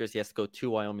Corpus Christi has to go to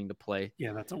Wyoming to play.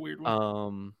 Yeah, that's a weird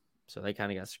one. So they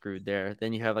kind of got screwed there.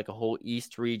 Then you have like a whole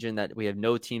East region that we have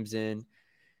no teams in.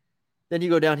 Then you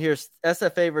go down here,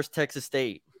 SFA versus Texas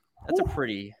State. That's a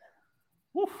pretty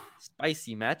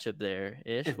spicy matchup there.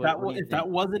 If that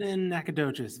wasn't in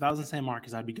Nacogdoches, if I was in San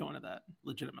Marcos, I'd be going to that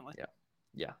legitimately.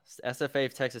 Yeah.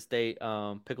 SFA Texas State.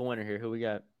 Pick a winner here. Who we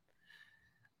got?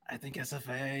 I think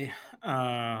SFA.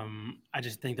 I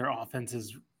just think their offense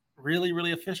is really,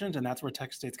 really efficient, and that's where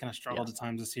Texas State's kind of struggled at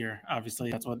times this year.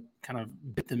 Obviously, that's what kind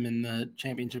of bit them in the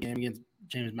championship game against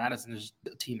James Madison, is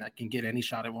a team that can get any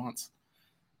shot it wants.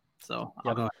 So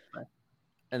I'll go ahead.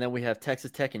 And then we have Texas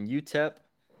Tech and UTEP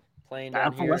playing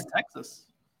down here. West Texas.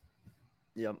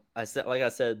 Yeah, I said, a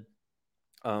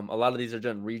lot of these are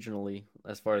done regionally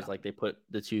as far as like they put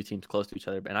the two teams close to each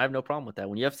other, and I have no problem with that.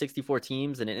 When you have 64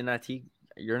 teams in an NIT,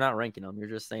 you're not ranking them. You're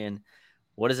just saying,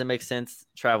 what does it make sense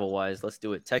travel-wise? Let's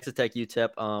do it. Texas Tech,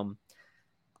 UTEP.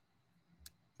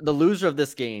 The loser of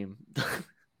this game,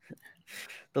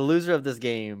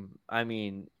 I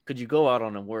mean, could you go out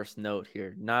on a worse note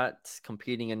here? Not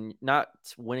competing and not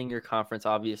winning your conference,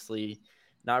 obviously,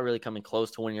 not really coming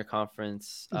close to winning your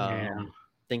conference. I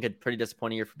think it's pretty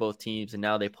disappointing year for both teams, and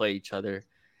now they play each other.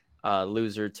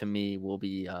 Loser to me will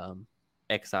be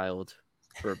exiled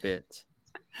for a bit.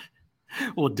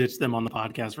 We'll ditch them on the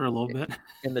podcast for a little bit.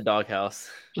 In the doghouse.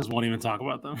 Just won't even talk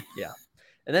about them. Yeah.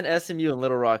 And then SMU and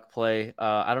Little Rock play.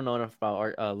 I don't know enough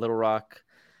about Little Rock,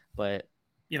 but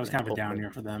it was kind of a down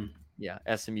year for them. Yeah,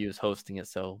 SMU is hosting it.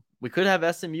 So we could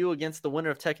have SMU against the winner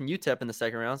of Tech and UTEP in the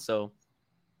second round. So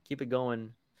keep it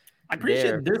going. I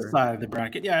appreciate this side of the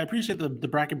bracket. Yeah, I appreciate the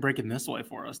bracket breaking this way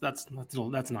for us. That's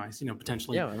nice.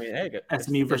 Potentially. Yeah, I mean, hey,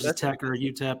 SMU versus Tech or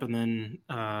UTEP, and then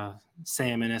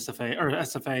Sam and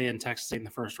SFA and Texas State in the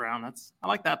first round. I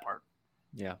like that part.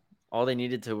 Yeah, all they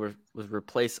needed to was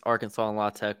replace Arkansas and La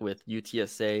Tech with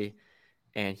UTSA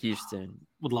and Houston,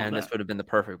 this would have been the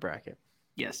perfect bracket.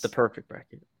 Yes, the perfect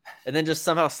bracket. And then just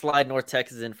somehow slide North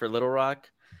Texas in for Little Rock,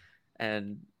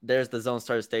 and there's the Zone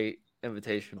Star State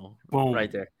Invitational. Boom. Right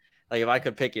there. Like if I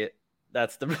could pick it,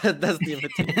 that's the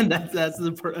invitation. that's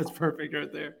perfect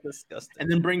right there. Disgusting. And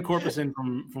then bring Corpus in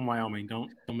from Wyoming. Don't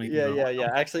make yeah.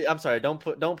 Actually, I'm sorry. Don't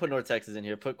put North Texas in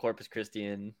here. Put Corpus Christi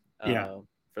in.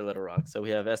 For Little Rock. So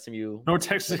we have SMU. North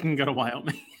Texas can go to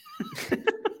Wyoming.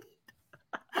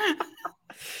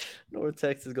 North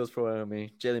Texas goes for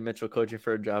Wyoming. Jalen Mitchell coaching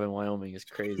for a job in Wyoming is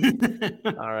crazy.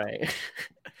 All right.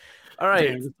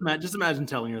 Damn, just imagine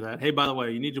telling her that. Hey, by the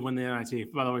way, you need to win the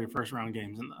NIT. By the way, your first round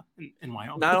games in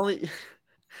Wyoming. Not only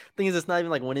thing is, it's not even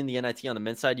like winning the NIT on the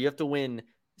men's side. You have to win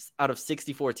out of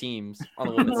 64 teams on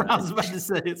the women's side. I was about to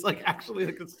say it's like actually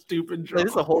like a stupid draw.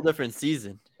 It's a whole different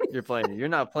season you're playing. You're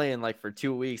not playing like for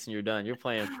 2 weeks and you're done. You're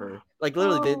playing for like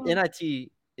literally the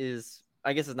NIT is.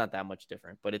 I guess it's not that much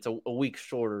different, but it's a week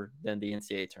shorter than the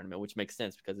NCAA tournament, which makes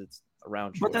sense because it's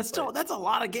around. But that's a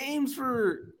lot of games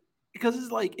because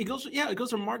it's like it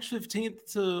goes from March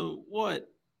 15th to what?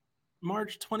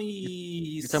 March 20.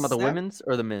 You're talking about the women's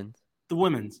or the men's? The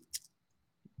women's.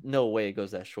 No way it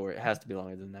goes that short. It has to be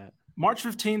longer than that. March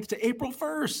 15th to April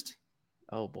 1st.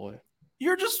 Oh boy.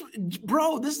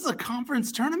 This is a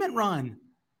conference tournament run.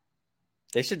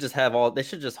 They should just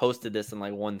hosted this in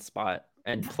like one spot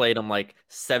and played them like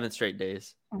 7 straight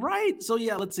days. Right. So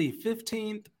yeah, let's see.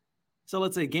 15th. So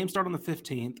let's say game start on the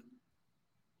 15th.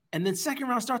 And then second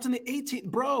round starts on the 18th.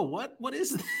 Bro, what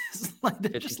is this? Like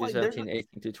 15th through 17,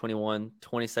 18th through 21,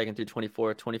 22nd through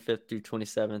 24, 25th through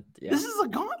 27th. Yeah. This is a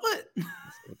gauntlet.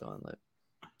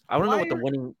 I want to know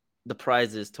what the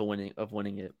prize is to winning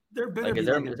it. There better be is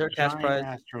there a cash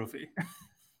prize? Trophy.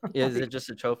 Yeah, is it just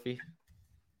a trophy?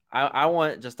 I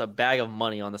want just a bag of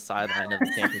money on the sideline of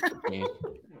the championship game.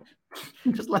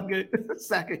 Just like a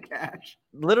sack of cash.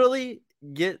 Literally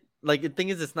the thing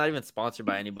is, it's not even sponsored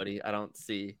by anybody. I don't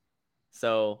see.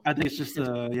 So I think it's just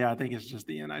I think it's just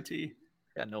the NIT.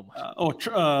 Yeah, no money.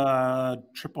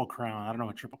 Triple Crown. I don't know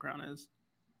what Triple Crown is.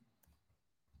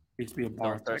 It used to be a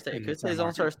bar. It could say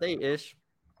Zone Star State-ish.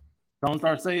 Zone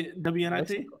Star State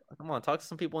WNIT. Come on, talk to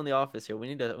some people in the office here. We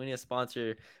need to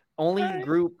sponsor only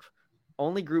group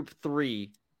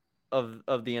 3 of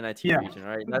the NIT region.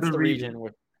 Right, that's the region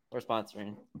we're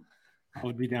sponsoring. I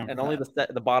would be down. And only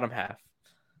the bottom half.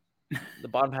 The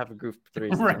bottom half of Group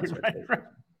 3 is right.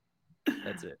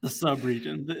 That's it. The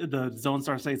sub-region, the Zone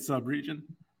Star State sub-region.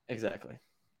 Exactly.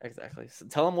 So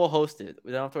tell them we'll host it.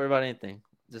 We don't have to worry about anything.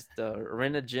 Just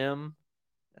rent a gym,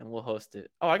 and we'll host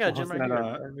it. Oh, I got a gym right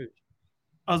here.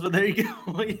 There you go.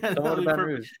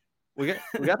 Yeah,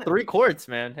 we got 3 courts,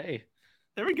 man. Hey,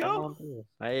 there we go.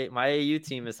 My AU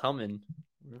team is humming,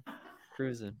 we're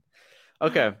cruising.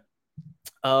 Okay,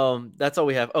 that's all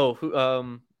we have. You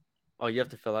have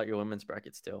to fill out your women's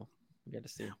bracket still. You got to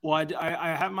see. Well, I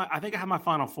think I have my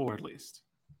Final Four at least.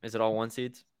 Is it all 1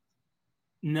 seeds?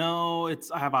 No,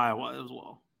 I have Iowa as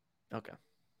well. Okay.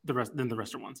 The rest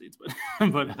are 1 seeds, but I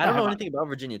don't know anything about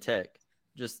Virginia Tech.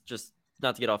 Just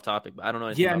not to get off topic, but I don't know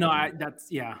anything. I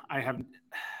haven't.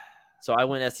 So I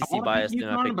went SEC biased,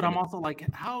 but I'm also like,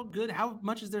 how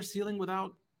much is their ceiling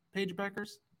without Paige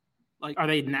Beckers? Like, are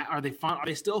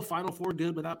they still Final Four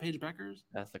good without Paige Beckers?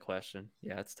 That's the question.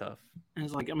 Yeah, it's tough. And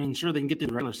it's like, I mean, sure they can get through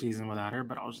the regular season without her,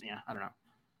 but I don't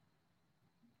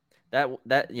know.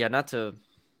 That not to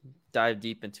dive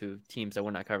deep into teams that we're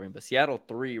not covering, but Seattle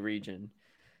 3 region,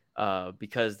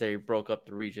 because they broke up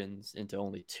the regions into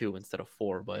only 2 instead of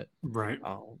 4. But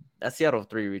that Seattle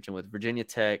 3 region with Virginia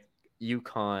Tech,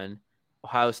 UConn,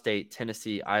 Ohio State,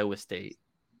 Tennessee, Iowa State.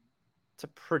 It's a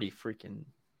pretty freaking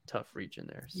tough region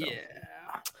there. So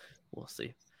we'll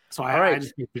see. So I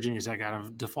just picked Virginia Tech out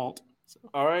of default. So.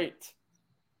 All right.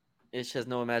 Ish has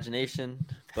no imagination,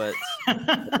 but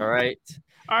all right.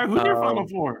 All right, who's your Final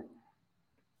Four?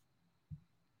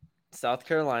 South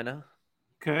Carolina.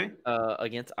 Okay.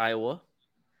 Against Iowa.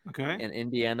 Okay. And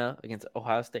Indiana against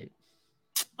Ohio State.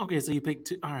 Okay, so you pick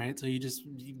 2. All right, so you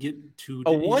get 2.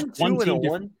 A 1-2 and a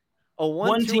 1. A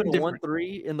 1-2 and a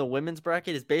 1-3 in the women's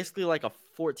bracket is basically like a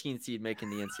 14 seed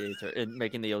making the NCAA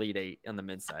making the Elite 8 on the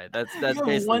men's side. That's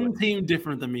basically one team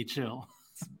different than me. Chill.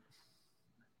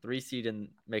 3 seed in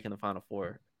making the Final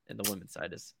Four in the women's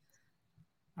side is.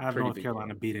 I have North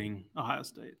Carolina beating Ohio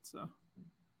State, so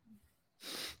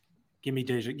give me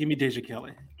Deja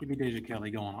Kelly. Give me Deja Kelly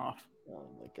going off. Oh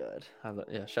my God!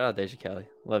 Shout out Deja Kelly.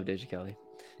 Love Deja Kelly.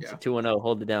 Yeah. 2-0.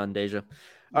 Hold it down, Deja.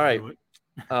 All right.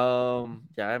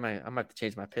 I might have to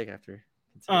change my pick after.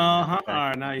 All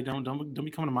right, now you don't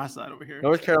be coming to my side over here.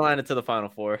 North Carolina to the Final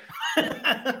Four.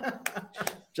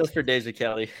 Just for Deja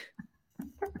Kelly.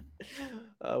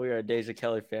 We are a Deja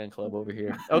Kelly fan club over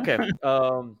here. Okay.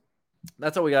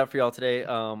 That's all we got for y'all today.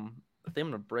 I think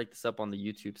I'm gonna break this up on the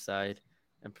YouTube side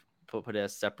and put it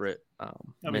as separate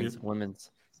men's and women's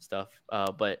stuff.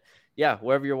 But yeah,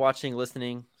 wherever you're watching,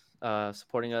 listening,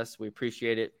 supporting us, we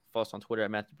appreciate it. Follow us on Twitter at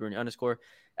Matthew Bruni _,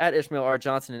 at Ishmael R.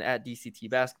 Johnson, and at DCT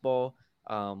Basketball.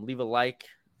 Leave a like,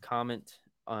 comment.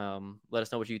 Let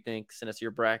us know what you think. Send us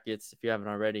your brackets if you haven't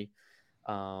already.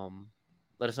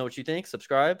 Let us know what you think.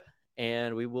 Subscribe,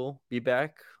 and we will be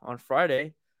back on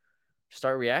Friday.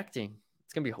 Start reacting.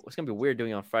 It's gonna be weird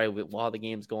doing it on Friday while the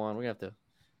games go on. We're gonna have to.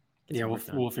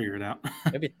 We'll figure it out.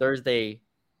 Maybe Thursday.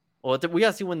 Well, we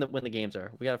gotta see when the games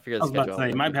are. We gotta figure the schedule out.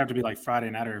 It might have to be like Friday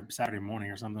night or Saturday morning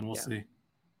or something. We'll see.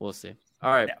 We'll see.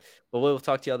 All right. Well, we'll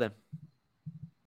talk to y'all then.